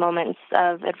in those moments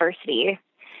of adversity.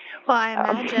 Well, I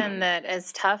imagine that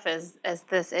as tough as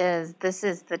this is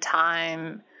the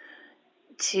time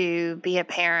to be a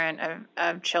parent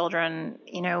of children,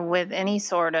 with any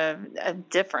sort of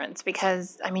difference,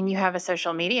 because, you have a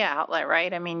social media outlet,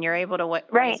 right? You're able to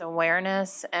raise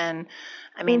awareness. And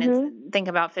think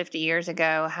about 50 years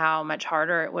ago, how much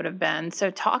harder it would have been. So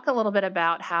talk a little bit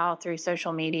about how through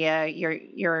social media,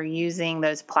 you're using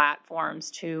those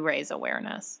platforms to raise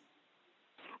awareness.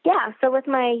 Yeah, so with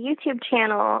my YouTube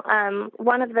channel,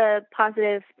 one of the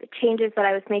positive changes that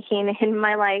I was making in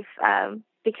my life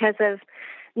because of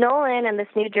Nolan and this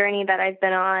new journey that I've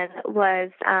been on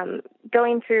was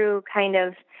going through kind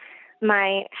of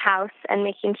my house and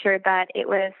making sure that it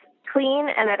was clean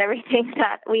and that everything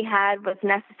that we had was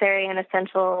necessary and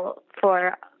essential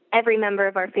for every member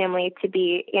of our family to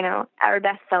be, our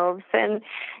best selves and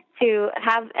to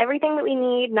have everything that we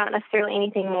need, not necessarily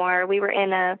anything more. We were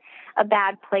in a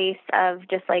bad place of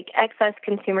just like excess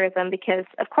consumerism because,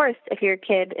 of course, if your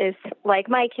kid is like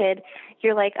my kid,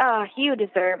 you're like, oh, you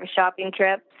deserve a shopping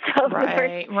trip. So the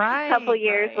first couple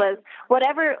years was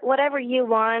whatever you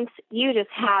want, you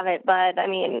just have it, bud.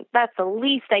 That's the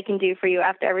least I can do for you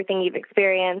after everything you've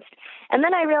experienced. And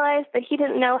then I realized that he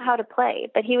didn't know how to play,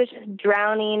 that he was just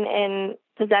drowning in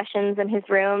possessions in his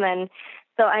room. And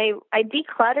so I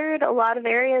decluttered a lot of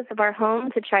areas of our home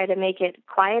to try to make it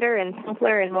quieter and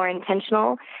simpler and more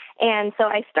intentional. And so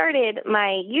I started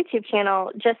my YouTube channel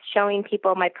just showing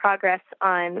people my progress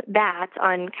on that,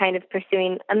 on kind of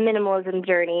pursuing a minimalism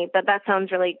journey. But that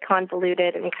sounds really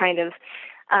convoluted and kind of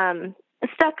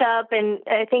stuck up. And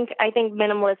I think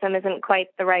minimalism isn't quite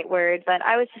the right word, but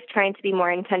I was just trying to be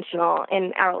more intentional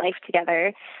in our life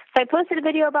together. So I posted a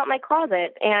video about my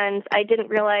closet, and I didn't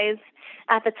realize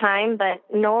at the time, but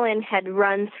Nolan had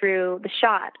run through the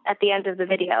shot at the end of the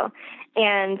video.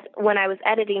 And when I was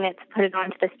editing it to put it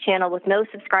onto this channel with no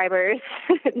subscribers,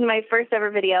 my first ever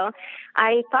video,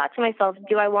 I thought to myself,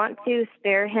 do I want to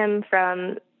spare him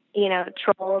from,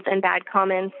 trolls and bad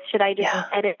comments? Should I just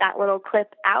edit that little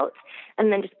clip out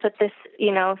and then just put this,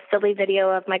 silly video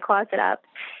of my closet up?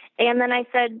 And then I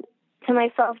said to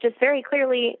myself just very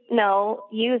clearly, no,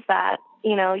 use that.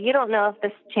 You don't know if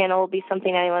this channel will be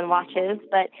something anyone watches,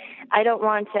 but I don't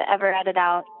want to ever edit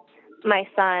out my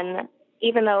son,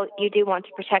 even though you do want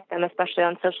to protect them, especially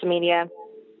on social media.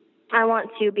 I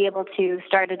want to be able to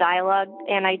start a dialogue,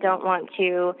 and I don't want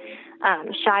to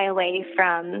shy away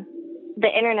from the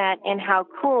internet and how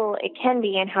cool it can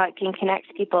be and how it can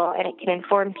connect people and it can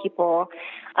inform people.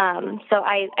 So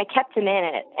I kept him in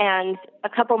it. And a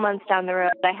couple months down the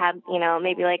road, I had,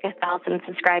 maybe like 1,000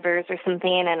 subscribers or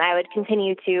something. And I would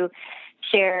continue to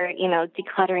share,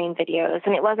 decluttering videos.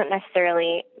 And it wasn't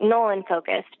necessarily Nolan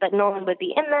focused, but Nolan would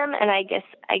be in them. And I guess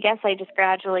I just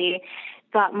gradually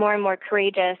got more and more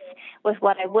courageous with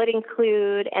what I would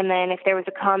include. And then if there was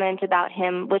a comment about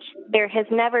him, which there has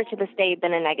never to this day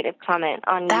been a negative comment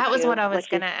on YouTube. That was what I was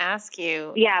going to ask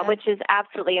you. Yeah, which is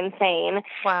absolutely insane.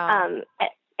 Wow.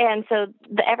 And so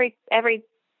every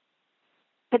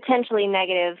potentially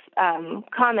negative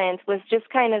comment was just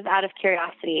kind of out of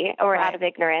curiosity or out of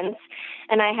ignorance.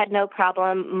 And I had no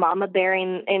problem mama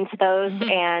bearing into those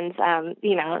and,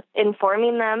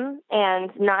 informing them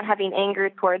and not having anger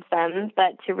towards them,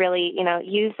 but to really,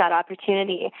 use that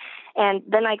opportunity. And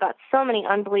then I got so many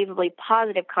unbelievably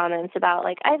positive comments about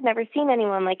like, I've never seen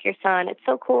anyone like your son. It's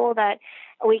so cool that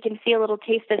we can see a little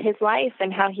taste of his life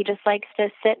and how he just likes to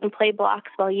sit and play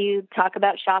blocks while you talk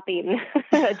about shopping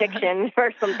addiction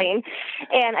or something.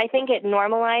 And I think it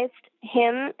normalized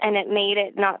him, and it made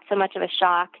it not so much of a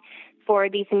shock for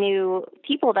these new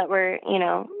people that were,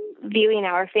 viewing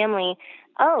our family.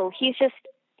 Oh, he's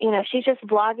she's just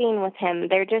vlogging with him.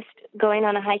 They're just going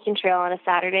on a hiking trail on a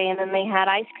Saturday, and then they had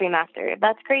ice cream after.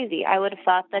 That's crazy. I would have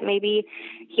thought that maybe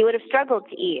he would have struggled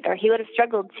to eat, or he would have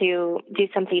struggled to do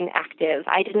something active.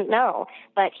 I didn't know,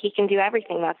 but he can do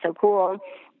everything. That's so cool.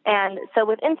 And so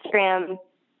with Instagram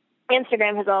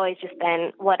has always just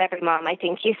been what every mom, I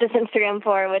think, uses Instagram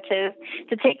for, which is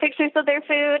to take pictures of their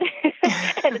food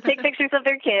and to take pictures of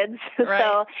their kids. Right.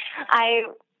 So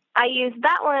I use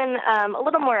that one a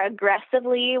little more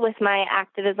aggressively with my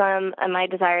activism and my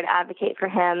desire to advocate for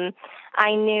him.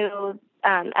 I knew,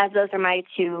 as those are my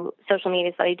two social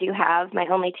medias that I do have, my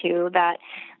only two, that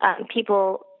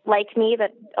people like me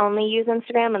that only use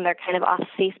Instagram and they're kind of off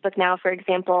Facebook now, for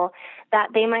example, that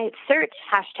they might search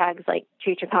hashtags like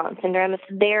Treacher Collins syndrome if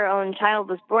their own child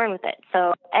was born with it.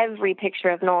 So every picture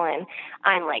of Nolan,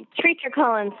 I'm like Treacher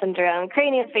Collins syndrome,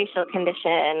 craniofacial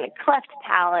condition, cleft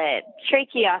palate,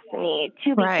 tracheostomy,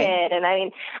 tubby kid. And I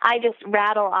mean, I just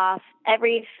rattle off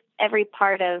every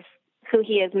part of who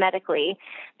he is medically,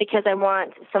 because I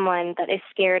want someone that is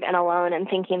scared and alone and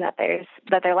thinking that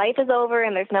their life is over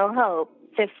and there's no hope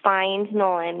to find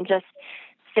Nolan just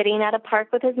sitting at a park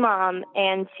with his mom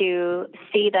and to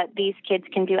see that these kids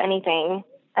can do anything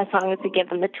as long as we give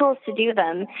them the tools to do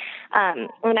them.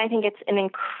 And I think it's an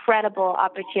incredible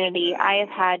opportunity. I have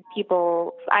had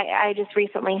people, I just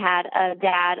recently had a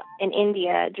dad in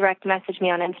India direct message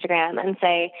me on Instagram and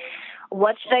say,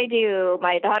 what should I do?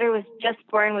 My daughter was just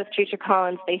born with Treacher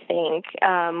Collins, they think.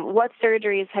 What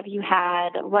surgeries have you had?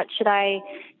 What should I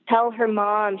tell her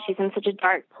mom? She's in such a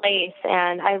dark place.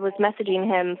 And I was messaging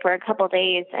him for a couple of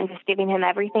days and just giving him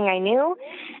everything I knew.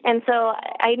 And so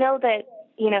I know that,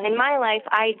 in my life,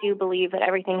 I do believe that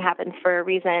everything happens for a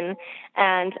reason.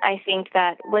 And I think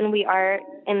that when we are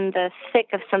in the thick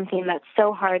of something that's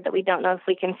so hard that we don't know if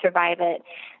we can survive it,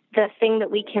 the thing that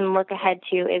we can look ahead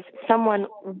to is someone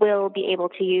will be able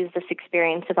to use this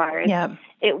experience of ours. Yeah.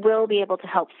 It will be able to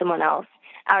help someone else.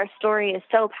 Our story is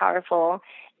so powerful,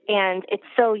 and it's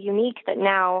so unique that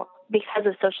now, because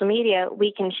of social media,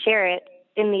 we can share it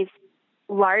in these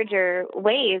larger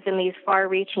ways, in these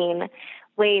far-reaching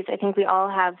ways. I think we all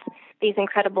have these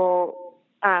incredible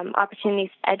opportunities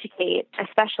to educate,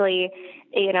 especially,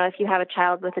 if you have a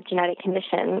child with a genetic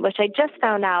condition, which I just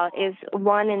found out is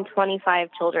 1 in 25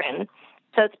 children.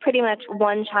 So it's pretty much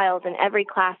one child in every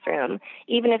classroom,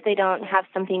 even if they don't have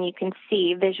something you can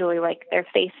see visually, like their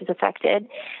face is affected.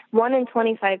 1 in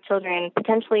 25 children,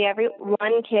 potentially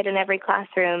one kid in every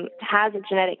classroom has a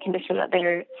genetic condition that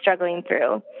they're struggling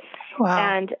through. Wow.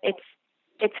 And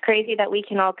it's crazy that we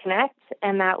can all connect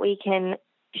and that we can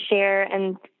share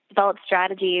and develop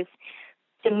strategies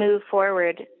to move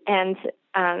forward and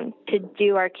to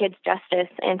do our kids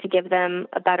justice and to give them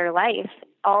a better life,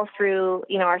 all through,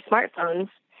 our smartphones.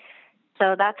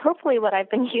 So that's hopefully what I've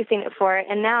been using it for.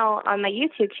 And now on my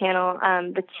YouTube channel,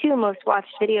 the 2 most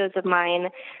watched videos of mine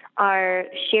are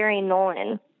sharing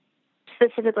Nolan,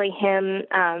 specifically him,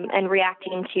 and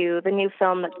reacting to the new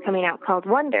film that's coming out called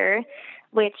Wonder,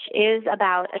 which is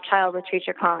about a child with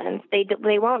Treacher Collins. They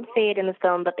won't say it in the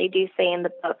film, but they do say in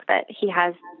the book that he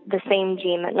has the same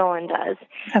gene that Nolan does.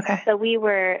 Okay. So we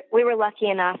were lucky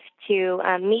enough to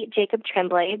meet Jacob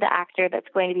Tremblay, the actor that's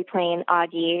going to be playing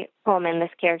Augie Pullman,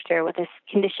 this character with this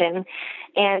condition,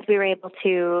 and we were able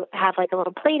to have like a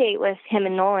little play date with him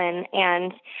and Nolan,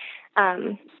 and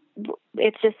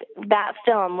it's just that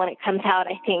film, when it comes out,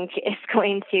 I think is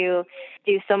going to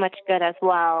do so much good as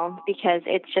well, because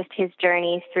it's just his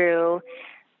journey through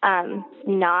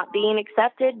not being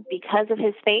accepted because of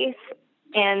his face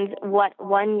and what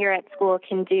 1 year at school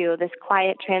can do, this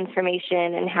quiet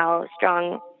transformation and how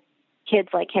strong kids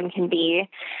like him can be.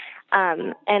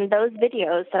 And those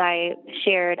videos that I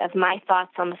shared of my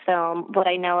thoughts on the film, what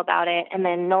I know about it, and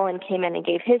then Nolan came in and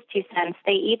gave his 2 cents.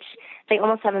 They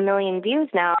almost have 1 million views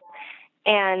now.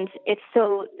 And it's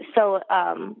so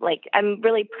I'm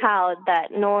really proud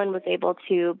that Nolan was able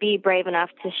to be brave enough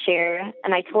to share.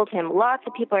 And I told him, lots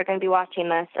of people are going to be watching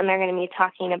this and they're going to be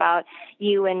talking about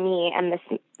you and me and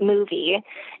this movie.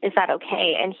 Is that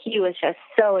okay? And he was just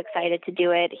so excited to do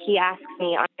it. He asks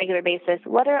me on a regular basis,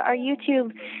 what are our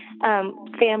YouTube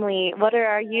family, what are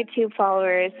our YouTube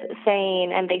followers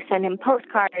saying? And they send him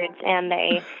postcards and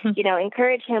they,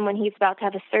 encourage him when he's about to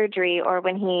have a surgery, or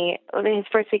when his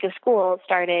first week of school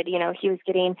started, he was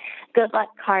getting good luck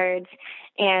cards.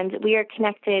 And we are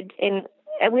connected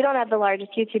we don't have the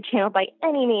largest YouTube channel by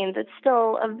any means. It's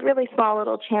still a really small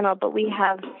little channel, but we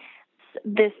have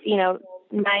this,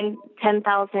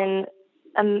 10,000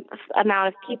 amount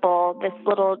of people, this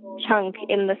little chunk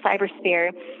in the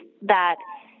cybersphere that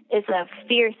is a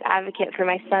fierce advocate for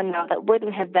my son now that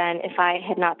wouldn't have been if I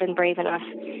had not been brave enough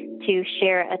to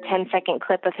share a 10-second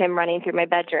clip of him running through my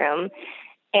bedroom.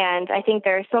 And I think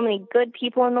there are so many good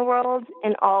people in the world,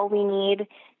 and all we need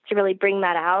to really bring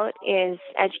that out is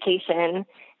education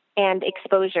and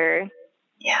exposure.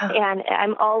 Yeah. And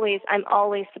I'm always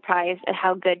surprised at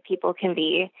how good people can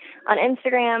be. On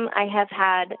Instagram, I have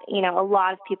had, a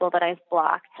lot of people that I've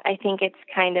blocked. I think it's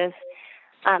kind of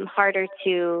harder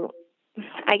to,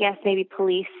 I guess, maybe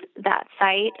police that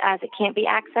site, as it can't be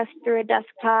accessed through a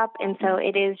desktop. And so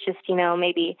it is just,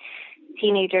 maybe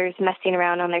teenagers messing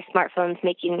around on their smartphones,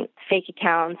 making fake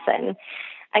accounts. And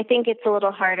I think it's a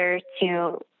little harder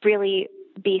to really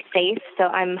be safe. So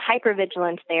I'm hyper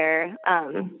vigilant there.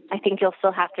 I think you'll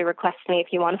still have to request me if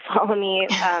you want to follow me.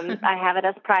 I have it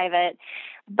as private,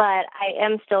 but I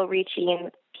am still reaching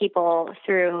people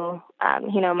through,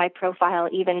 my profile,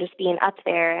 even just being up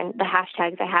there, and the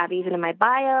hashtags I have even in my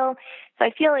bio. So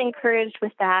I feel encouraged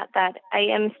with that I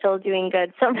am still doing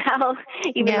good somehow,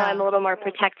 even though I'm a little more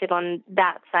protected on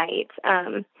that site.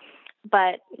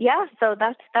 But yeah, so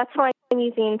that's how I'm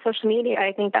using social media.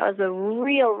 I think that was a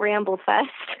real ramble fest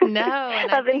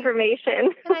of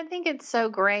information. And I think it's so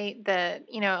great that,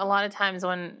 a lot of times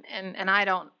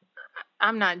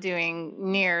I'm not doing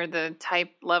near the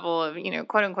type level of,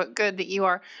 quote unquote good that you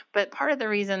are. But part of the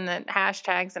reason that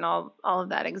hashtags and all of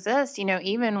that exist,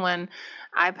 even when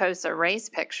I post a race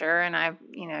picture and I,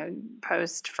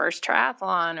 post first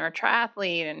triathlon or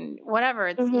triathlete and whatever,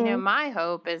 it's, my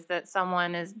hope is that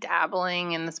someone is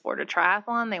dabbling in the sport of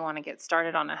triathlon. They want to get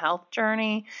started on a health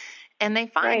journey and they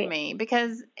find me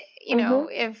because,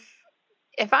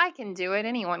 if I can do it,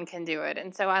 anyone can do it.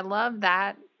 And so I love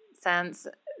that sense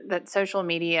that social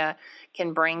media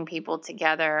can bring people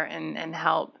together and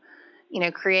help,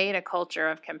 create a culture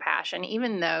of compassion,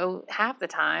 even though half the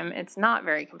time it's not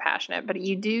very compassionate, but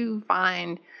you do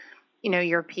find,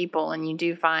 your people, and you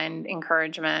do find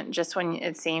encouragement just when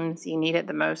it seems you need it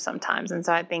the most sometimes. And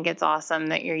so I think it's awesome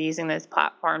that you're using those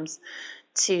platforms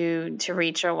to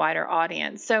reach a wider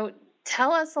audience. So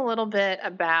tell us a little bit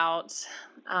about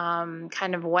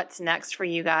kind of what's next for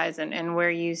you guys and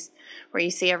where you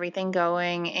see everything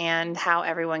going and how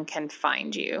everyone can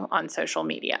find you on social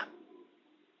media.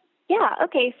 Yeah.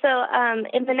 Okay. So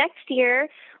in the next year,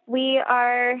 we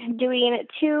are doing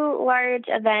 2 large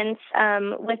events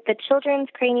with the Children's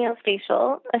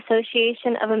Craniofacial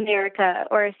Association of America,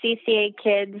 or CCA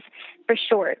Kids for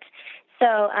short. So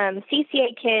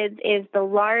CCA Kids is the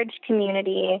large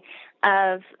community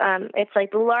of, it's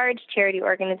like the large charity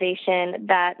organization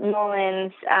that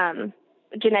Nolan's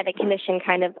genetic condition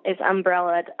kind of is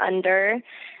umbrellaed under.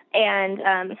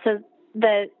 And so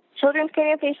the Children's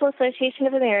Craniofacial Association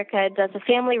of America does a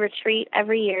family retreat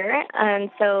every year. And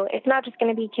so it's not just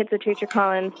going to be kids with Treacher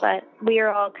Collins, but we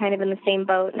are all kind of in the same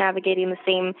boat, navigating the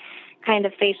same kind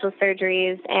of facial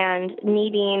surgeries and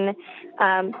needing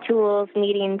tools,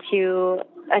 needing to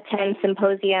attend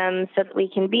symposiums so that we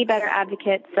can be better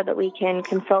advocates, so that we can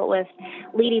consult with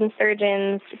leading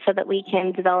surgeons, so that we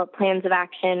can develop plans of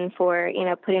action for,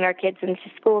 putting our kids into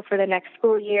school for the next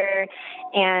school year,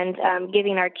 and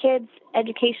giving our kids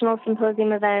educational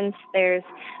symposium events. There's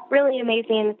really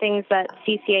amazing things that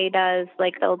CCA does,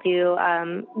 like they'll do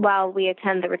while we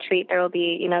attend the retreat. There will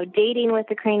be, dating with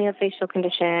a craniofacial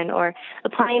condition, or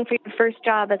applying for your first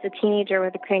job as a teenager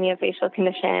with a craniofacial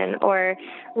condition, or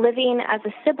living as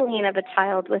a sibling of a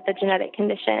child with a genetic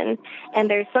condition. And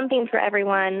there's something for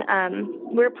everyone.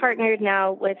 We're partnered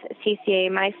now with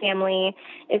CCA. My family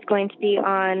is going to be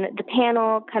on the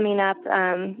panel coming up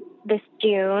this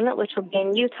June, which will be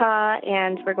in Utah,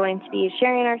 and we're going to be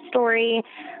sharing our story.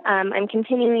 I'm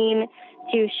continuing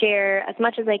to share as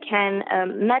much as I can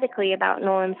medically about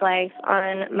Nolan's life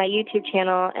on my YouTube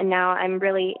channel, and now I'm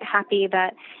really happy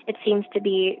that it seems to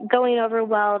be going over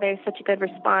well. There's such a good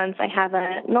response. I have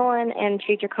a Nolan and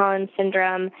Treacher Collins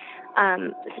syndrome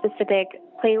specific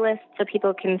playlist so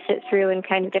people can sit through and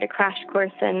kind of get a crash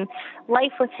course in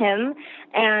life with him.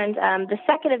 And the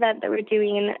second event that we're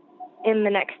doing in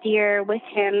the next year with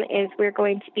him is we're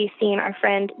going to be seeing our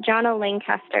friend Jono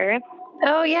Lancaster.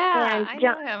 Oh, yeah. I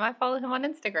know him. I follow him on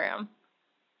Instagram.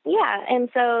 Yeah, and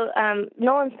so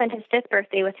Nolan spent his 5th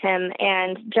birthday with him,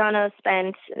 and Jono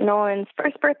spent Nolan's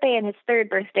 1st birthday and his 3rd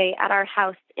birthday at our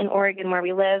house in Oregon where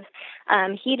we live.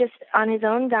 He just, on his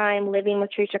own dime, living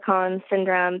with Treacher Collins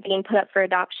syndrome, being put up for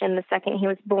adoption the second he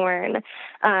was born.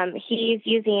 He's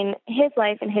using his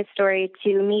life and his story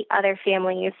to meet other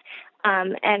families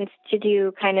and to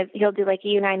do he'll do like a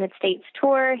United States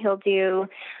tour. He'll do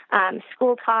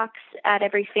school talks at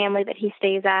every family that he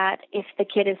stays at. If the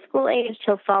kid is school aged,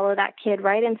 he'll follow that kid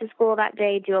right into school that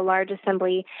day, do a large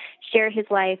assembly, share his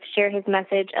life, share his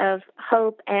message of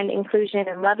hope and inclusion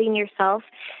and loving yourself.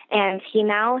 And he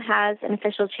now has an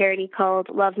official charity called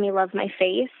Love Me, Love My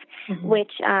Face,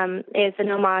 which is an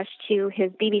homage to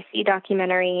his BBC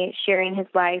documentary sharing his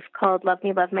life called Love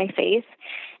Me, Love My Face.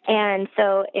 And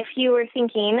so if you were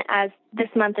thinking, as this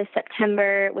month is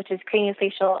September, which is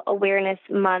Craniofacial Awareness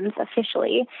Month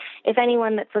officially, if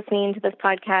anyone that's listening to this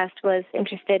podcast was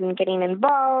interested in getting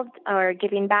involved or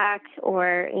giving back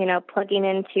or, plugging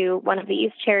into one of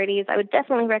these charities, I would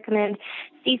definitely recommend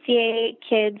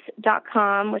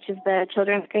ccakids.com, which is the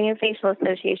Children's Craniofacial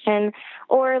Association,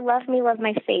 or Love Me, Love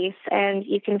My Face. And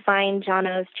you can find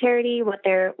Jono's charity, what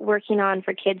they're working on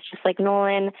for kids just like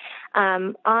Nolan,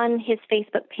 on his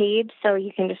Facebook page. So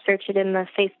you can just search it in the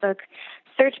Facebook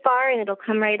search bar and it'll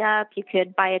come right up. You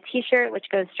could buy a t-shirt, which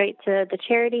goes straight to the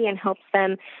charity and helps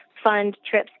them fund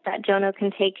trips that Jono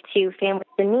can take to families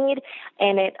in need.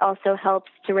 And it also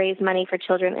helps to raise money for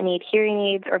children that need hearing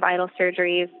aids or vital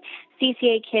surgeries.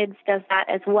 CCA Kids does that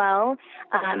as well.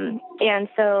 And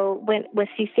so with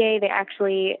CCA, they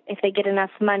actually, if they get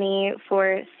enough money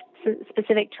for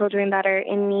specific children that are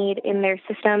in need in their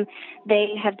system,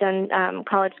 they have done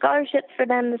college scholarships for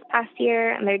them this past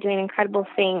year, and they're doing incredible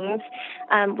things.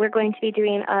 We're going to be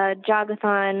doing a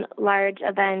jogathon large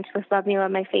event with Love Me, Love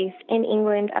My Face in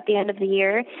England at the end of the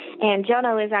year, and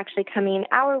Jono is actually coming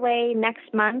our way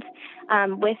next month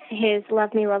with his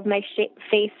Love Me, Love My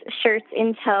Face shirts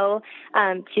in tow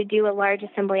to do a large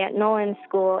assembly at Nolan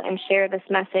School and share this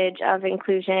message of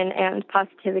inclusion and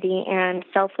positivity and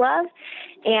self-love.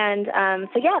 And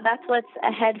that's what's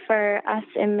ahead for us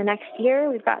in the next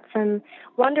year. We've got some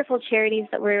wonderful charities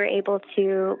that we were able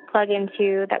to plug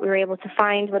into, that we were able to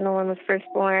find when Nolan was first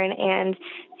born, and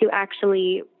to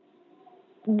actually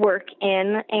work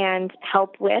in and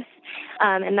help with.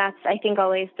 And that's, I think,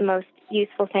 always the most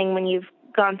useful thing when you've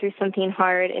gone through something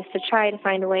hard, is to try to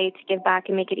find a way to give back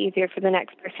and make it easier for the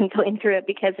next person going through it,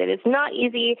 because it is not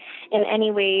easy in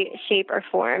any way, shape, or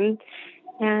form.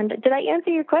 And did I answer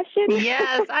your question?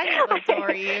 Yes, I just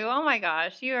adore you. Oh my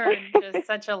gosh, you are just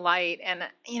such a light. And,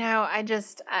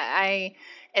 I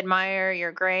admire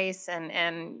your grace,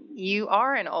 and you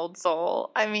are an old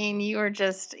soul. I mean, you are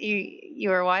just,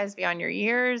 you are wise beyond your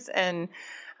years. And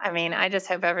I just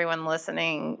hope everyone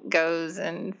listening goes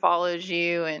and follows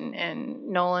you and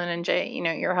Nolan and Jay,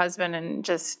 your husband, and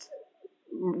just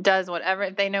does whatever,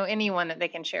 if they know anyone that they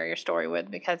can share your story with,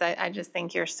 because I just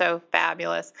think you're so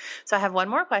fabulous. So I have one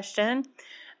more question.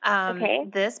 Okay.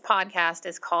 This podcast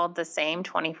is called The Same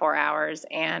 24 Hours.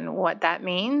 And what that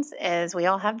means is we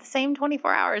all have the same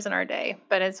 24 hours in our day,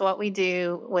 but it's what we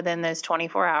do within those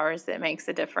 24 hours that makes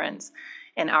a difference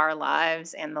in our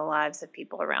lives and the lives of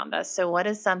people around us. So what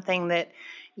is something that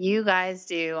you guys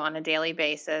do on a daily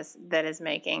basis that is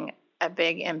making a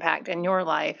big impact in your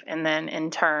life, and then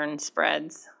in turn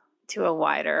spreads to a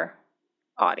wider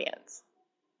audience?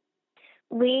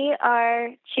 We are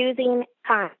choosing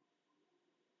time.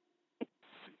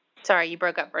 Sorry, you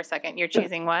broke up for a second. You're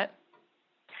choosing what?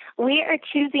 We are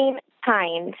choosing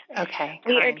kind. Okay.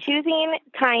 We are choosing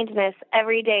kindness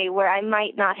every day, where I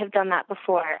might not have done that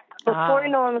before. Before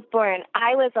Nolan was born,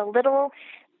 I was a little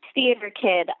theater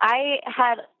kid. I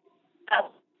had a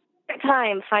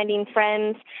time finding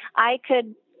friends. I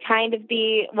could kind of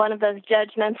be one of those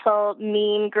judgmental,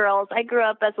 mean girls. I grew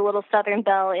up as a little Southern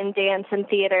belle in dance and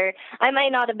theater. I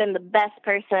might not have been the best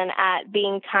person at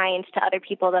being kind to other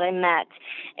people that I met.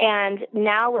 And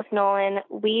now with Nolan,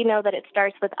 we know that it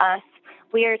starts with us.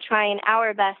 We are trying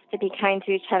our best to be kind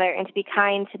to each other and to be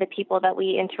kind to the people that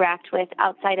we interact with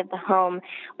outside of the home.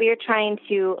 We are trying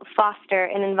to foster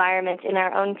an environment in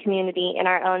our own community, in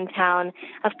our own town,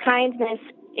 of kindness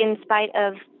in spite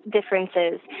of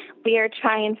differences. We are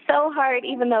trying so hard,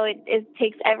 even though it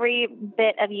takes every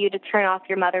bit of you to turn off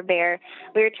your mother bear.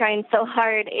 We are trying so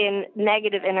hard in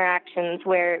negative interactions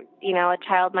where, a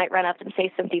child might run up and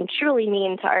say something truly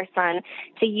mean to our son,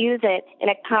 to use it in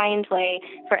a kind way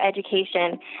for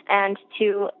education, and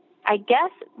to, I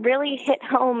guess, really hit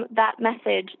home that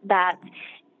message that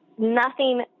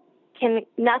nothing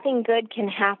good can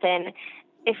happen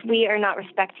if we are not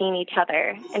respecting each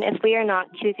other and if we are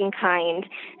not choosing kind.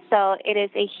 So it is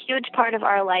a huge part of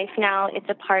our life now. It's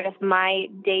a part of my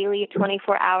daily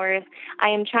 24 hours. I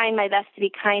am trying my best to be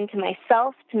kind to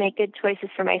myself, to make good choices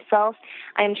for myself.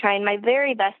 I am trying my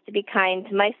very best to be kind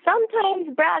to my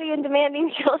sometimes bratty and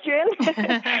demanding children.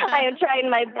 I am trying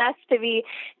my best to be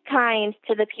kind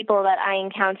to the people that I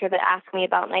encounter that ask me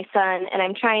about my son. And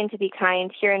I'm trying to be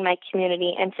kind here in my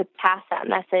community and to pass that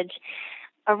message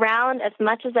around as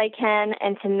much as I can,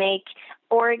 and to make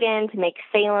Oregon, to make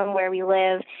Salem, where we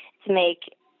live, to make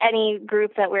any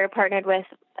group that we're partnered with,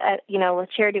 with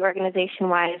charity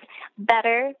organization-wise,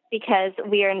 better, because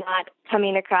we are not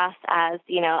coming across as,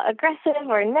 aggressive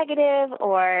or negative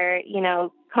or,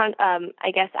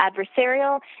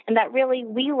 adversarial, and that really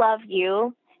we love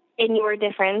you in your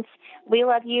difference. We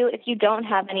love you if you don't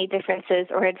have any differences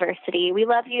or adversity. We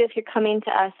love you if you're coming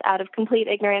to us out of complete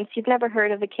ignorance. You've never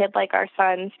heard of a kid like our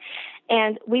sons.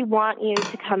 And we want you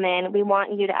to come in. We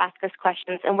want you to ask us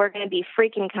questions, and we're going to be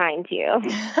freaking kind to you.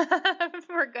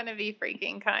 We're going to be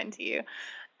freaking kind to you.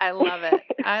 I love it.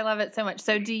 I love it so much.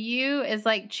 So is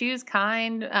like choose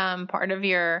kind part of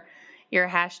your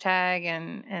hashtag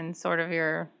and sort of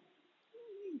your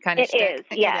kind of shtick? It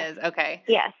is, yes. It is, okay.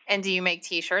 Yes. And do you make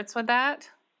T-shirts with that?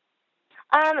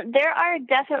 There are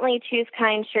definitely Choose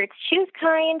Kind shirts. Choose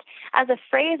Kind as a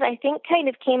phrase, I think, kind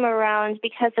of came around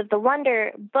because of the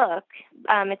Wonder book.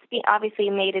 It's obviously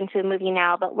made into a movie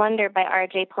now, but Wonder by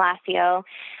R.J. Palacio.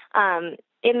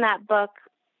 In that book,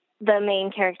 the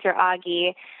main character,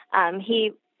 Augie,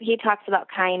 he talks about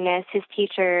kindness. His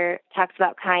teacher talks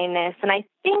about kindness. And I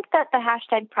think that the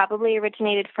hashtag probably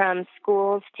originated from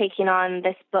schools taking on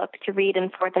this book to read in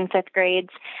 4th and 5th grades.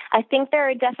 I think there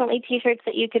are definitely T-shirts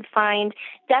that you could find.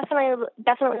 Definitely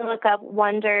look up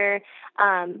Wonder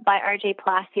by R.J.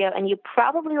 Palacio, and you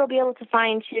probably will be able to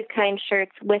find Choose Kind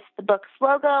shirts with the book's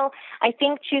logo. I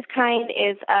think Choose Kind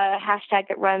is a hashtag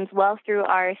that runs well through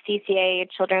our CCA,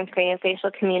 Children's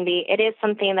Craniofacial community. It is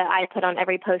something that I put on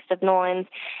every post of Nolan's,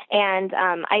 and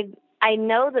I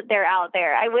know that they're out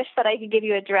there. I wish that I could give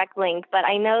you a direct link, but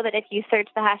I know that if you search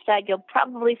the hashtag, you'll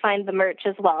probably find the merch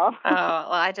as well. Oh,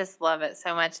 well, I just love it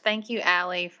so much. Thank you,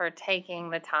 Allie, for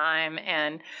taking the time.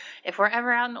 And if we're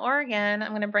ever out in Oregon, I'm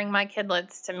going to bring my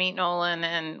kidlets to meet Nolan,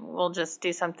 and we'll just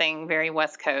do something very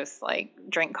West Coast, like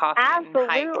drink coffee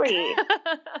Absolutely. and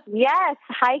hike. Yes,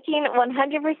 hiking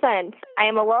 100%. I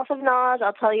am a wealth of knowledge.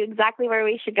 I'll tell you exactly where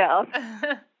we should go.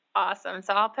 Awesome.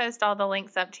 So I'll post all the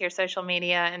links up to your social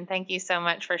media, and thank you so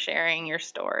much for sharing your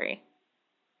story.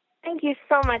 Thank you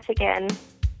so much again.